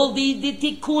binyan, will do the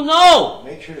tikkuno.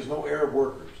 Make sure there's no Arab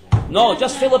workers. No,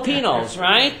 just Filipinos,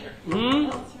 right? That's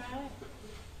right.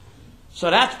 So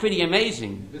that's pretty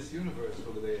amazing. This universe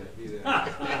over there. Be there.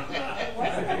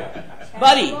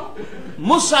 Buddy,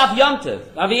 Musaf Yontiv,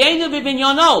 Avienu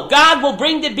b'binyono. God will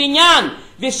bring the binyan,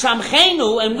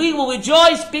 v'samchenu, and we will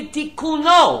rejoice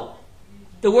b'tikuno.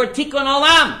 The word tikkun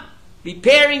olam,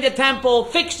 repairing the temple,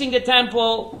 fixing the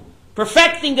temple,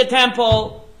 perfecting the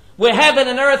temple, where heaven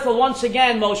and earth will once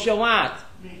again, Moshe, what?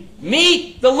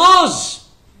 Meet the luz.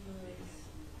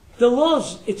 The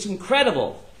luz, it's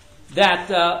incredible that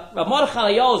Ramor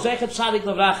Chalayo, Zechet Tzadik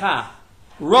Levracha,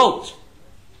 wrote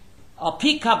a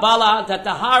Pi Kabbalah that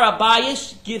the Har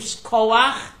HaBayis gives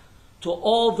koach to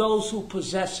all those who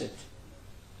possess it.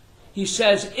 He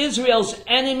says Israel's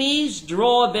enemies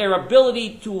draw their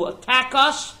ability to attack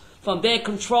us from their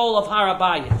control of Har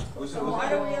HaBayis.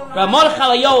 Ramor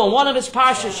Chalayo, on one of his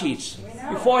parsha sheets,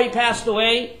 before he passed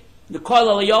away, the Kol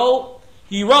Alayo,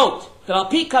 he wrote that Al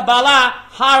Pi Kabbalah,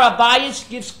 Har HaBayis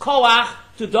gives koach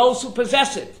to those who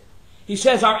possess it. He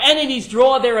says our enemies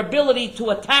draw their ability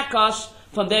to attack us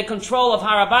from their control of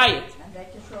Har HaBayit.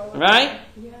 Right?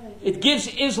 It gives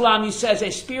Islam, he says, a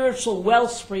spiritual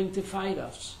wellspring to fight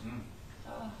us.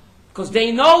 Because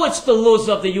they know it's the luz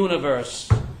of the universe.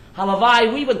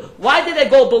 Halavai, why did they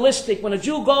go ballistic? When a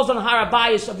Jew goes on Har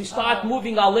HaBayit and we start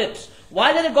moving our lips,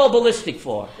 why did they go ballistic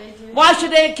for? Why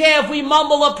should they care if we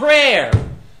mumble a prayer?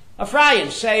 Ephraim,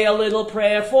 say a little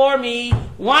prayer for me.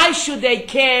 Why should they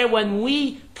care when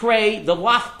we pray, the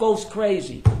waf goes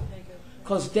crazy?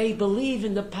 Because they believe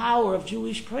in the power of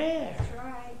Jewish prayer.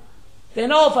 They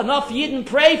know if enough Yidden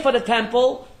pray for the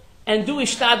temple and do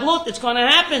ishtadlut, it's going to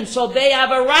happen. So they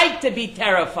have a right to be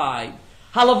terrified.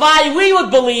 Halavai, we would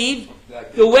believe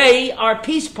the way our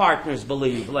peace partners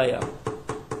believe, Leah.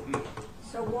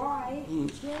 So why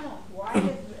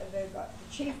did the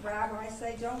chief rabbi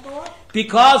say don't go up?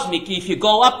 Because, Miki, if you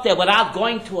go up there without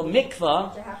going to a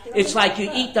mikveh, it's like you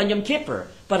eat on Yom Kippur.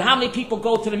 But how many people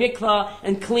go to the mikveh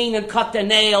and clean and cut their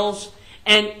nails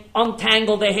and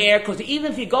untangle their hair? Because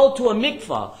even if you go to a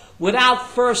mikveh without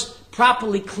first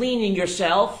properly cleaning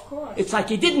yourself, it's like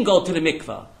you didn't go to the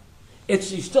mikveh.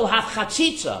 You still have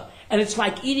chatzitza, and it's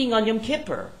like eating on Yom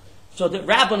Kippur. So the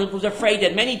rabbinate was afraid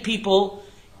that many people,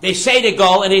 they say they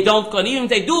go and they don't go. And even if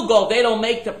they do go, they don't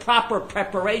make the proper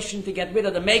preparation to get rid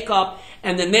of the makeup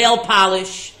and the nail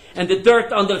polish and the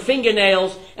dirt on the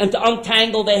fingernails and to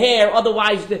untangle the hair.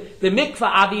 Otherwise, the mikveh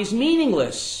avi is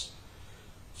meaningless.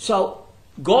 So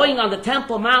going on the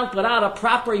Temple Mount without a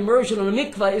proper immersion in the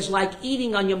mikveh is like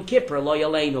eating on Yom Kippur, lo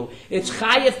yaleinu. It's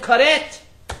chayev karet.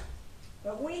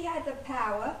 But we had the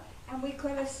power, and we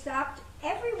could have stopped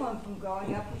everyone from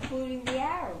going up, including the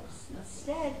Arabs.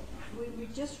 Instead, we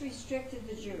just restricted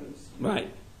the Jews. Right.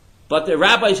 But the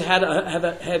rabbis have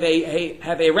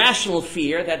a rational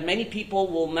fear that many people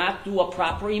will not do a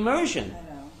proper immersion.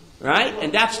 Right?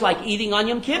 And that's like eating on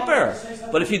Yom Kippur.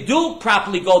 But if you do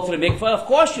properly go to the mikveh, of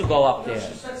course you go up there.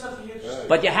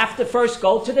 But you have to first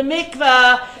go to the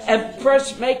mikveh and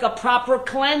first make a proper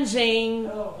cleansing.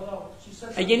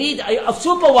 And you need a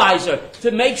supervisor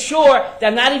to make sure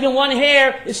that not even one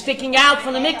hair is sticking out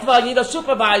from the mikveh. You need a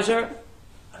supervisor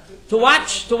to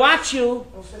watch you.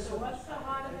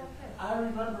 I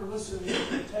remember listening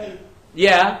to the tape.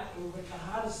 Yeah. When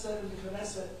Kahana said in the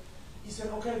Knesset, he said,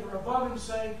 okay, the Rabbanim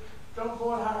say, don't go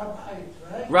on Harabait,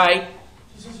 right? Right.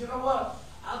 He says, you know what?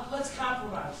 Let's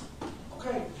compromise.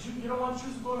 Okay, you don't want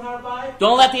Jews to go on Harabait?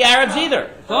 Don't let the Arabs either.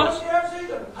 Don't let the Arabs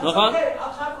either. I said, okay,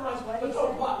 I'll compromise.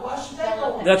 But why should they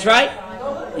go? That's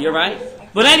right. You're right.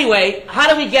 But anyway, how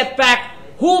do we get back?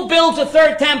 Who builds a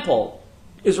third temple?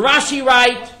 Is Rashi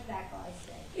right?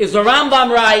 Is the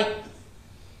Rambam right?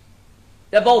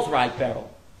 They're both right, Beryl.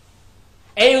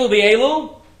 Elu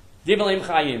v'elu, divalim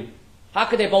chayim. How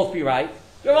could they both be right?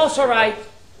 You're also right.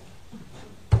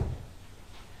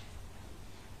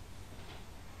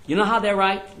 You know how they're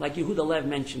right? Like Yehuda Lev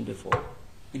mentioned before.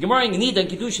 The Gemara in Nida and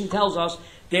Kiddushin tells us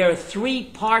there are three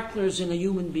partners in a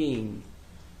human being.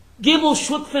 Gimel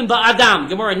shutfim ba'adam.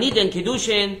 Gemara Nida and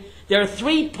Kiddushin. There are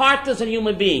three partners in a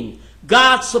human being.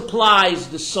 God supplies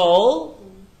the soul,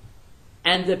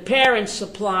 and the parents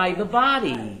supply the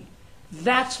body.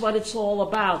 That's what it's all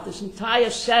about. This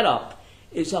entire setup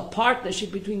is a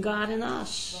partnership between God and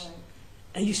us.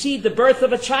 And you see the birth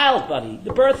of a child, buddy.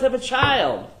 The birth of a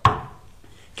child.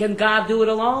 Can God do it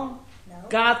alone? No.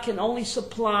 God can only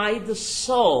supply the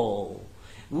soul.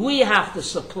 We have to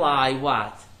supply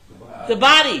what? The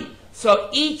body. So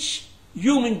each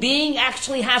human being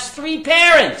actually has three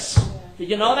parents. Yeah. Did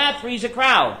you know that? Three's a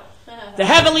crowd. The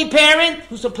heavenly parent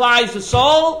who supplies the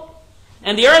soul,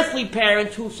 and the earthly parent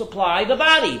who supply the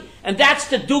body. And that's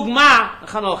the dugma.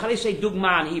 How do you say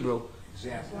dugma in Hebrew?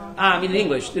 Example. In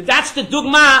English. That's the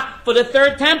dugma for the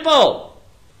third temple.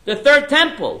 The third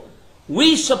temple.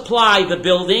 We supply the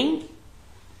building,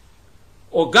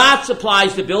 or God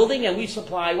supplies the building, and we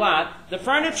supply what? The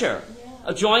furniture. Yeah.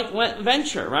 A joint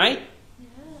venture, right? Yeah.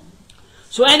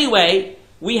 So anyway,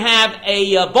 we have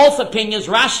both opinions,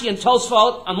 Rashi and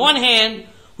Tosfot, on one hand,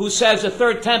 who says the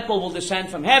third temple will descend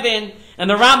from heaven, and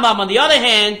the Rambam, on the other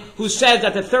hand, who says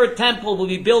that the third temple will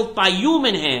be built by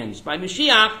human hands, by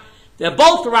Mashiach. They're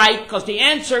both right, because the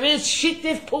answer is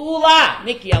Shitif Pu'ula.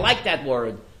 Nikki, I like that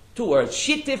word. 2 words.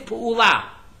 Shitif Pu'ula.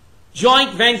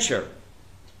 Joint venture.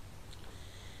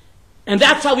 And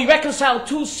that's how we reconcile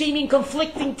two seeming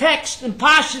conflicting texts. In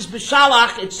Pashas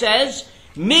B'Shalach, it says,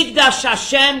 Migdash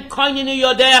Hashem koinenu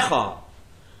yodecha.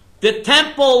 The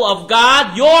temple of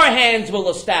God, your hands will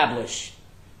establish.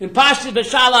 In Pashas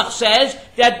B'Shalach says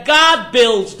that God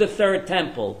builds the third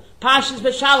temple. Pashas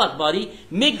B'Shalach, buddy.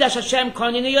 Migdash Hashem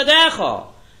koinenu yodecha.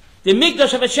 The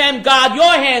Migdash of Hashem, God,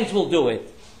 your hands will do it.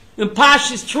 In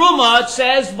Pashas Truma, it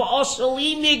says,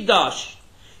 V'oseli Migdash.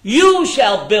 You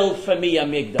shall build for me a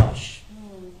Migdash.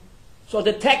 So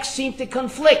the texts seem to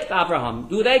conflict, Abraham.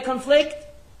 Do they conflict?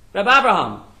 Rabbi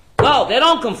Abraham? No, they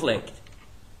don't conflict.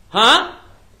 Huh?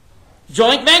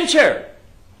 Joint venture.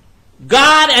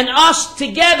 God and us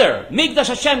together. Migdash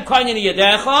Hashem koinenu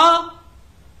yadecha.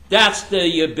 That's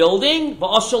the building.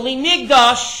 V'oseli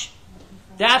Migdash.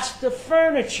 That's the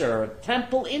furniture.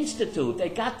 Temple Institute. They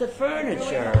got the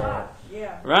furniture.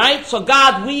 Yeah. Right? So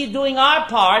God, we doing our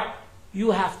part.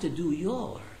 You have to do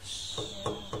yours.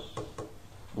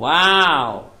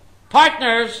 Wow.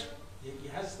 Partners.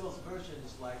 Yehezkel's version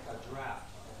is like a draft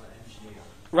of an engineer.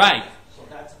 Right. So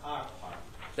that's our part.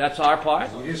 That's our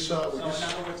part. We just saw, So in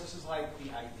other words, this is like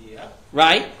the idea,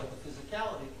 Right. but the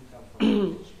physicality can come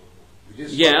from we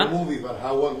just Yeah. saw a movie about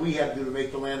how what we had to do to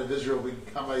make the land of Israel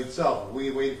become by itself.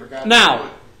 We waited for God Now. to do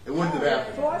it. It wouldn't have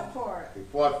happened. Fought for it. We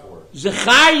fought for it.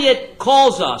 Zechariah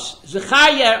calls us.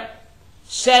 Zechariah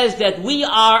says that we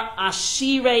are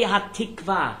Asirei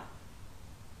HaTikva.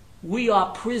 We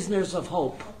are prisoners of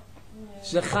hope.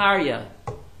 Zechariah.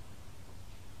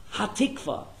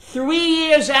 HaTikva. 3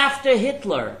 years after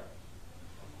Hitler,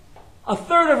 a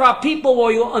third of our people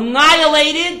were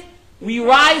annihilated. We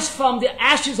rise from the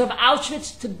ashes of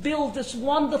Auschwitz to build this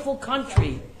wonderful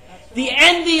country. The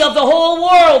envy of the whole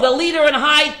world, a leader in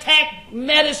high-tech,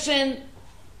 medicine,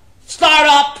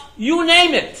 startup, you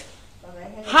name it.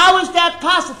 How is that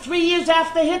possible? 3 years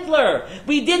after Hitler,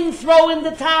 we didn't throw in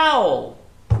the towel.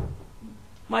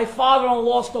 My father-in-law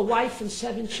lost a wife and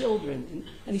 7 children,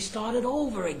 and he started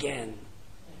over again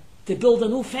to build a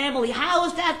new family. How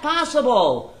is that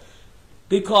possible?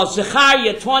 Because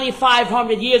Zechariah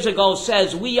 2,500 years ago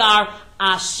says we are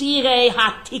Asirei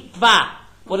HaTikva.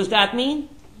 What does that mean?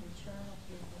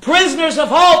 Prisoners of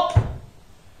hope.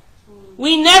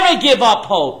 We never give up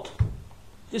hope.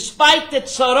 Despite the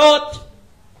tzarot,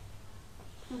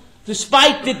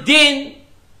 despite the din,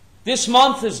 this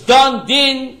month is done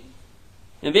din,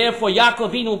 and therefore Yaakov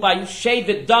Avinu by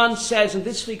Shevet Dan says in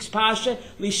this week's Parsha,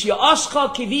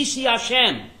 Lishya'ascha kivisi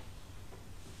Hashem.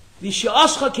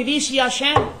 Lishya'ascha kivisi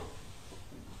Hashem.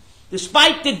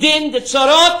 Despite the din, the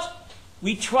tzarot,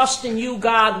 we trust in you,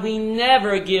 God. We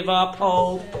never give up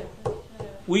hope.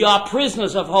 We are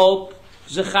prisoners of hope.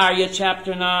 Zechariah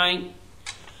chapter 9.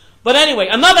 But anyway,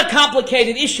 another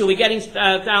complicated issue, we're getting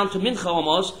down to Mincha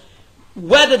almost,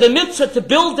 whether the mitzvah to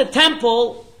build the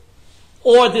temple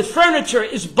or the furniture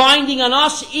is binding on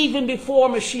us even before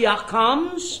Mashiach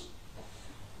comes,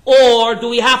 or do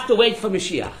we have to wait for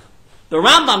Mashiach? The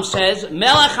Rambam says,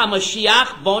 Melech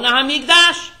HaMashiach Bona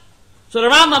HaMikdash. So the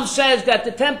Rambam says that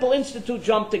the Temple Institute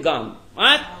jumped the gun.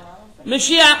 Right?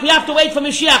 Mashiach, we have to wait for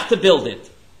Mashiach to build it.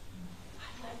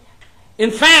 In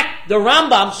fact, the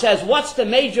Rambam says, what's the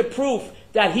major proof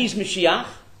that he's Mashiach,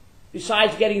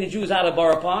 besides getting the Jews out of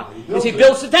Borough Park, is he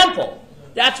builds the temple.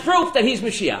 That's proof that he's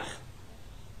Mashiach.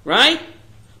 Right?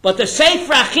 But the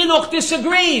Sefer HaChinuch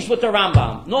disagrees with the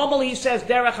Rambam. Normally he says,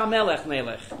 Derech HaMelech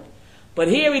Melech. But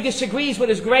here he disagrees with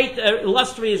his great,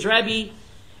 illustrious Rabbi.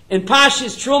 In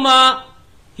Parshas Truma,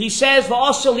 he says,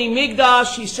 V'oseli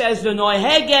Migdash, he says,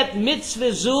 V'noheget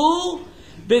mitzvah zu,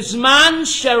 Bizman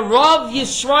Sherov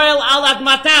Yisrael al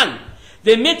Admatan.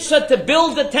 The mitzvah to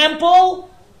build the temple,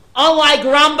 unlike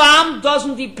Rambam,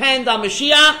 doesn't depend on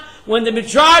Mashiach. When the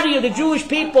majority of the Jewish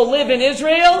people live in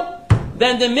Israel,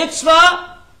 then the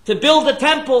mitzvah to build the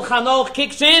temple, Chanoch,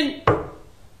 kicks in.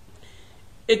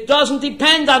 It doesn't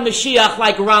depend on Mashiach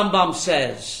like Rambam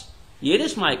says.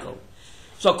 Yiddish, Michael.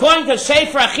 So according to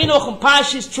Sefer HaChinuch and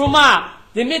Parshas Truma,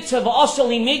 the mitzvah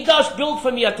V'oseli Migdash, build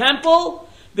for me a temple,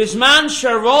 Bisman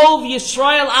Sharov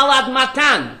Yisrael al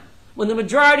Admatan, when the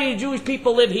majority of Jewish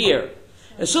people live here.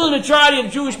 As soon as the majority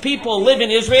of Jewish people live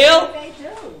in Israel, They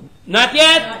do. not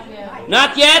yet,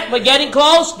 not yet, we're getting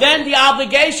close, then the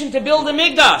obligation to build a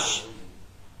Migdash.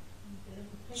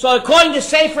 So according to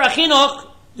Sefer HaChinuch,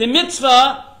 the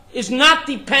mitzvah is not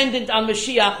dependent on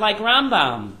Mashiach like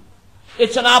Rambam.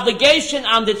 It's an obligation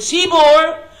on the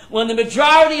tzibur when the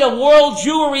majority of world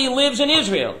Jewry lives in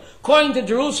Israel. According to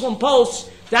Jerusalem Post,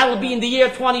 that will be in the year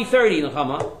 2030,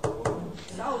 Nechama.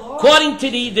 According to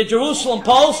the Jerusalem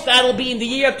Post, that will be in the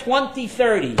year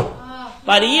 2030.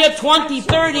 By the year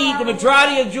 2030, the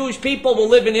majority of Jewish people will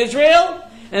live in Israel,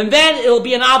 and then it will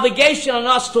be an obligation on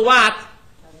us to what?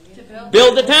 To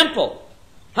build the temple.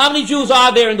 How many Jews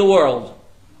are there in the world?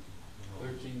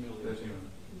 13 million.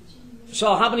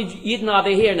 So how many Yidden are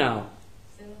there here now?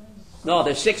 No,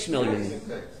 there's 6 million.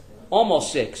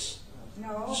 Almost 6.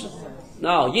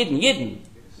 No, Yidden.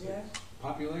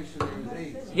 Population there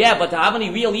is 8. Yeah, but how many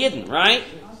real Yidden, right?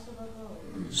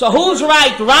 So who's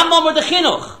right, Rambam or the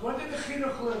Chinuch? When did the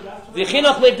Chinuch live? After The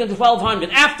Chinuch lived in 1200,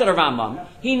 after the Rambam.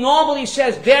 He normally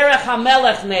says Derech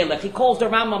HaMelech Melech. He calls the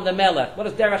Rambam the Melech. What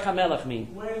does Derech HaMelech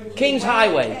mean? King's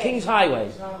Highway. King's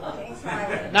Highway.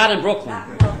 Not in Brooklyn.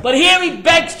 But here he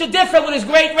begs to differ with his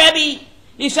great Rebbe.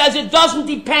 He says it doesn't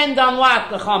depend on what,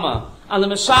 the Chama? On the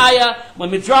Messiah. When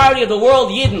majority of the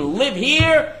world Yidden live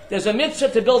here, there's a mitzvah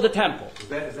to build a temple. Is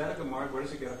that a Gemara? Where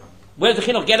does it get it from? Where does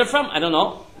the Chinuch get it from? I don't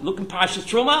know. Look in Parshas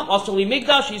Truma, Oseli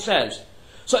Migdash, he says.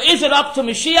 So is it up to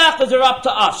Mashiach or is it up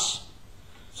to us?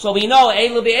 So we know,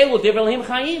 Eilu Be'elu, Divrei Elohim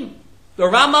Chaim. The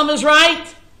Rambam is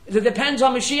right, It depends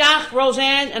on Mashiach,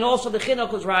 Roseanne, and also the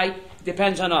Chinuch was right. It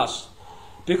depends on us.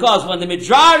 Because when the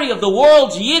majority of the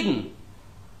world's Yidden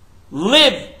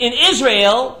live in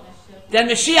Israel, then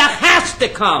Mashiach has to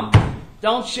come.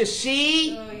 Don't you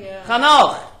see?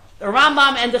 Chanoch. The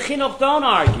Rambam and the Chinuch don't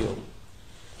argue.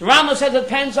 The Rambam says it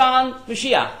depends on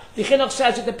Mashiach. The Chinuch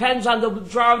says it depends on the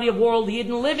majority of world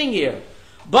Yidden living here.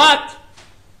 But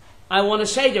I want to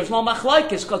say there's no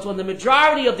machlokes, because when the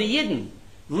majority of the Yidden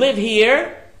live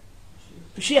here,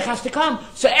 Mashiach has to come.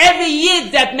 So every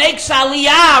Yid that makes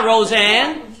Aliyah,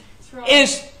 Roseanne,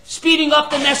 is speeding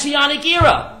up the Messianic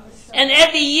era. And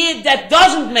every Yid that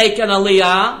doesn't make an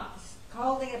Aliyah,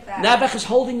 Holding it back. Nebuch is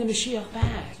holding the Mashiach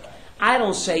back. I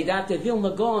don't say that. The Vilna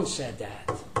Gaon said that.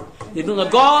 The Vilna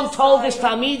Gaon told his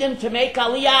Talmidim to make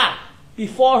Aliyah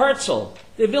before Herzl.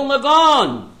 The Vilna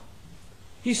Gaon.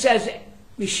 He says,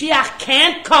 Mashiach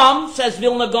can't come, says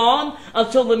Vilna Gaon,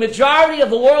 until the majority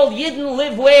of the world Yidden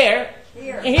live where?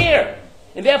 Here.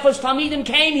 And therefore his Talmidim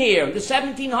came here in the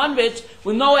 1700s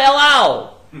with no El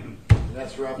Al.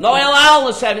 That's right. No El Al in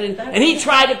the 1700s. And he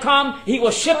tried to come. He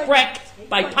was shipwrecked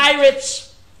by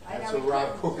pirates. That's what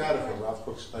Rav Kook got it from. Rav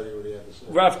Kook studied what he had to say.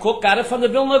 Rav Kook got it from the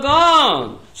Vilna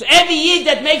Gaon. So every Yid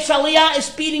that makes Aliyah is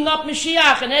speeding up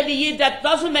Mashiach, and every Yid that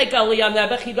doesn't make Aliyah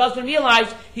Nebuch, he doesn't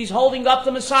realize he's holding up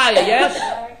the Messiah.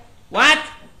 Yes? What?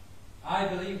 I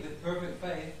believe with perfect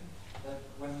faith that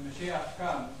when Mashiach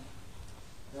comes,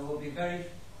 there will be very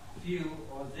few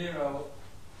or zero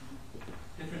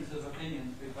difference of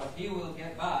opinions, because he will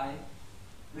get by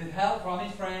with help from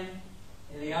his friend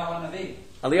Eliyahu Hanavi.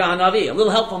 Eliyahu Hanavi, a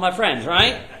little help from my friends,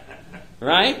 right?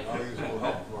 Right? I'll use a little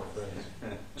help from our friends.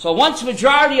 So once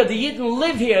majority of the Yidden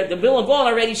live here, the Vilna Gaon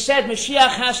already said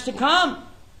Mashiach has to come.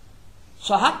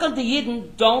 So how come the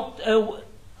Yidden don't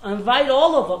invite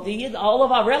all of them, the Yidden, all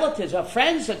of our relatives, our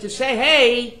friends, to say,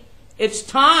 hey, it's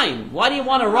time. Why do you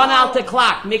want to run out the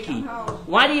clock, Mickey?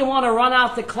 Why do you want to run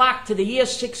out the clock to the year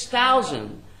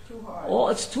 6000? Too hard. Oh,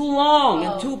 it's too long,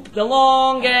 and the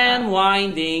long and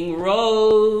winding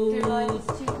road.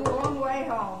 It's too long way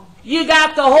home. You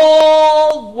got the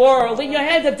whole world in your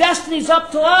head. The destiny's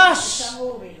up to us.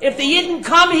 If they didn't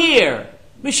come here,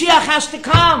 Mashiach has to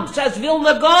come, says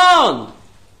Vilna Gaon,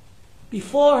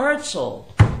 before Herzl.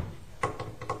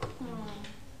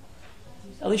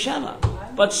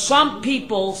 Elishama. But some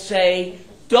people say,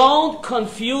 don't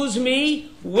confuse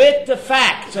me with the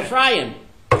facts. Ephraim.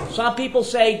 Some people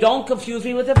say, don't confuse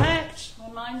me with the facts.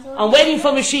 I'm waiting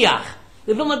for Mashiach.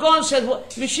 The Vilna Gaon says, well,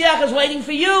 Mashiach is waiting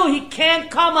for you. He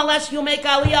can't come unless you make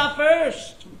Aliyah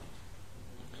first.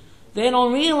 They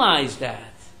don't realize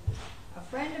that. A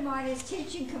friend of mine is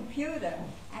teaching computer,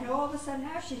 and all of a sudden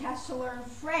now she has to learn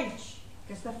French,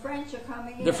 because the French are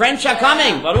coming in. The French are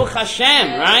coming. Baruch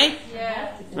Hashem, right?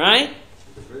 Yeah. Right?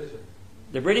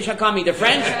 The British are coming. The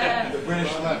French? The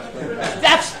British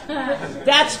left.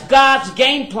 That's God's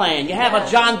game plan. You have a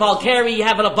John Balkari, you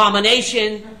have an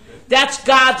abomination. That's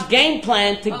God's game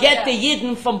plan to get the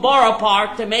Yidden from Borough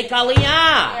Park to make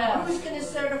Aliyah. Who's going to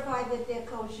certify that they're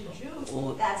kosher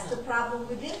Jews? That's the problem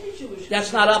within the Jewish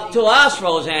That's not up to us,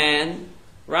 Roseanne.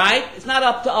 Right? It's not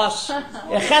up to us. Right?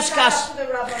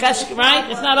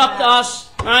 It's not up to us.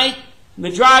 Right?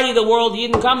 Majority of the world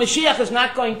Yidden come. Mashiach is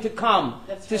not going to come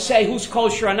to say who's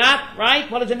kosher or not.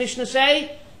 Right? What does the Mishnah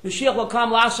say? Mashiach will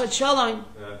come Lasat Shalom.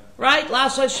 Right?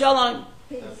 Lasat Shalom.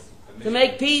 To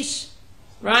make peace.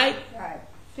 Right?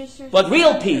 But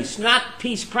real peace, not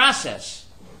peace process.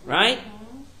 Right?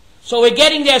 So we're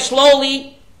getting there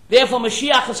slowly. Therefore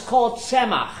Mashiach is called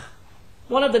Tzemach.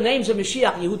 One of the names of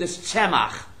Mashiach, Yehud, is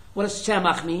Tzemach. What does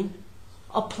Tzemach mean?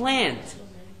 A plant.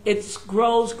 It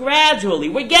grows gradually.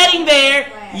 We're getting there,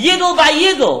 yidel by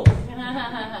yidel.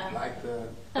 Like the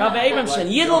Rabbi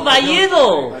Abramson, yidel by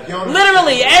yidel.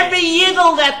 Literally, every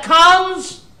yidel that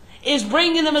comes is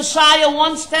bringing the Messiah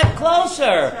one step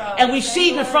closer. And we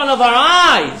see it in front of our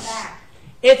eyes.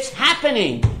 It's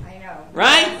happening.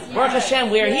 Right? Baruch Hashem,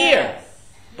 we're here.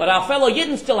 But our fellow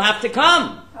Yidden still have to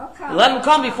come. Let them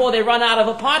come before they run out of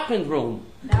apartment room.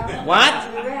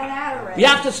 What? You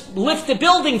have to lift the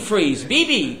building freeze.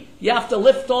 Bibi, you have to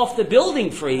lift off the building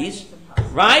freeze.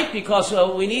 Right? Because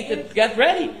we need to get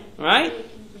ready. Right?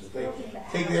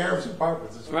 Take the Arabs'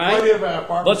 apartments. It's Right? plenty of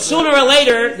apartments. But sooner or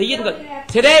later, the Yidden...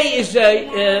 Today is...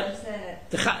 the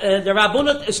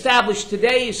Rabbinut established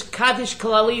today is Kaddish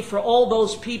Kalali for all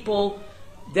those people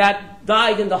that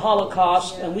died in the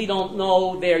Holocaust, and we don't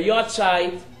know their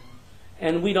yahrzeit,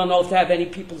 and we don't know if they have any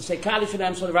people to say Kaddish for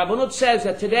them. So the Rabbinut says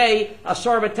that today,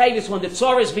 Asar B'Tevis, when the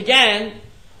Tzoros began,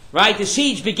 right, the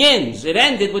siege begins. It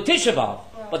ended with Tisha B'Av,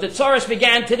 but the Tzoros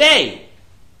began today.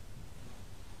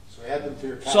 So add them to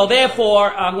your So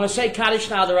therefore, I'm going to say Kaddish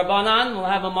now, the Rabbanan. We'll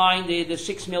have in mind the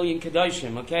 6 million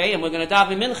Kedoshim, okay? And we're going to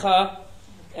daven Mincha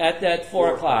at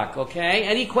 4 o'clock, okay?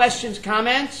 Any questions,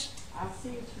 comments? I'll see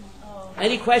you tomorrow.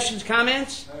 Any questions,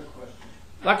 comments? I have a question.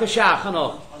 Lakashah,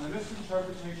 Chanoch. On the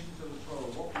misinterpretations of the Torah,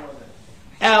 what were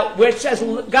they? Where it says,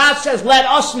 God says, let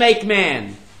us make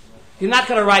man. You're not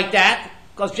going to write that,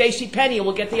 because J.C. Penney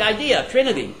will get the idea,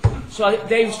 Trinity. So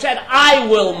they've said, I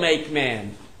will make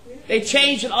man. They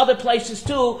changed in other places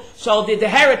too, so the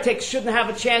heretics shouldn't have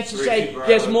a chance to say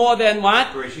there's more than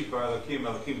what?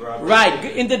 Right.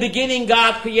 In the beginning,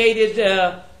 God created...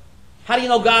 how do you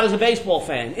know God is a baseball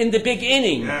fan? In the big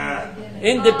inning.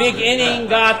 In the big inning,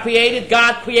 God created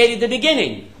the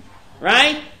beginning.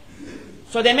 Right?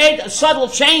 So they made subtle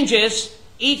changes,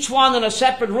 each one in a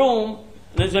separate room.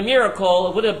 And there's a miracle.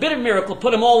 It would have been a miracle,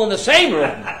 put them all in the same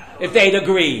room if they'd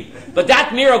agreed. But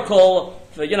that miracle,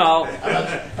 forget about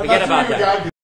that.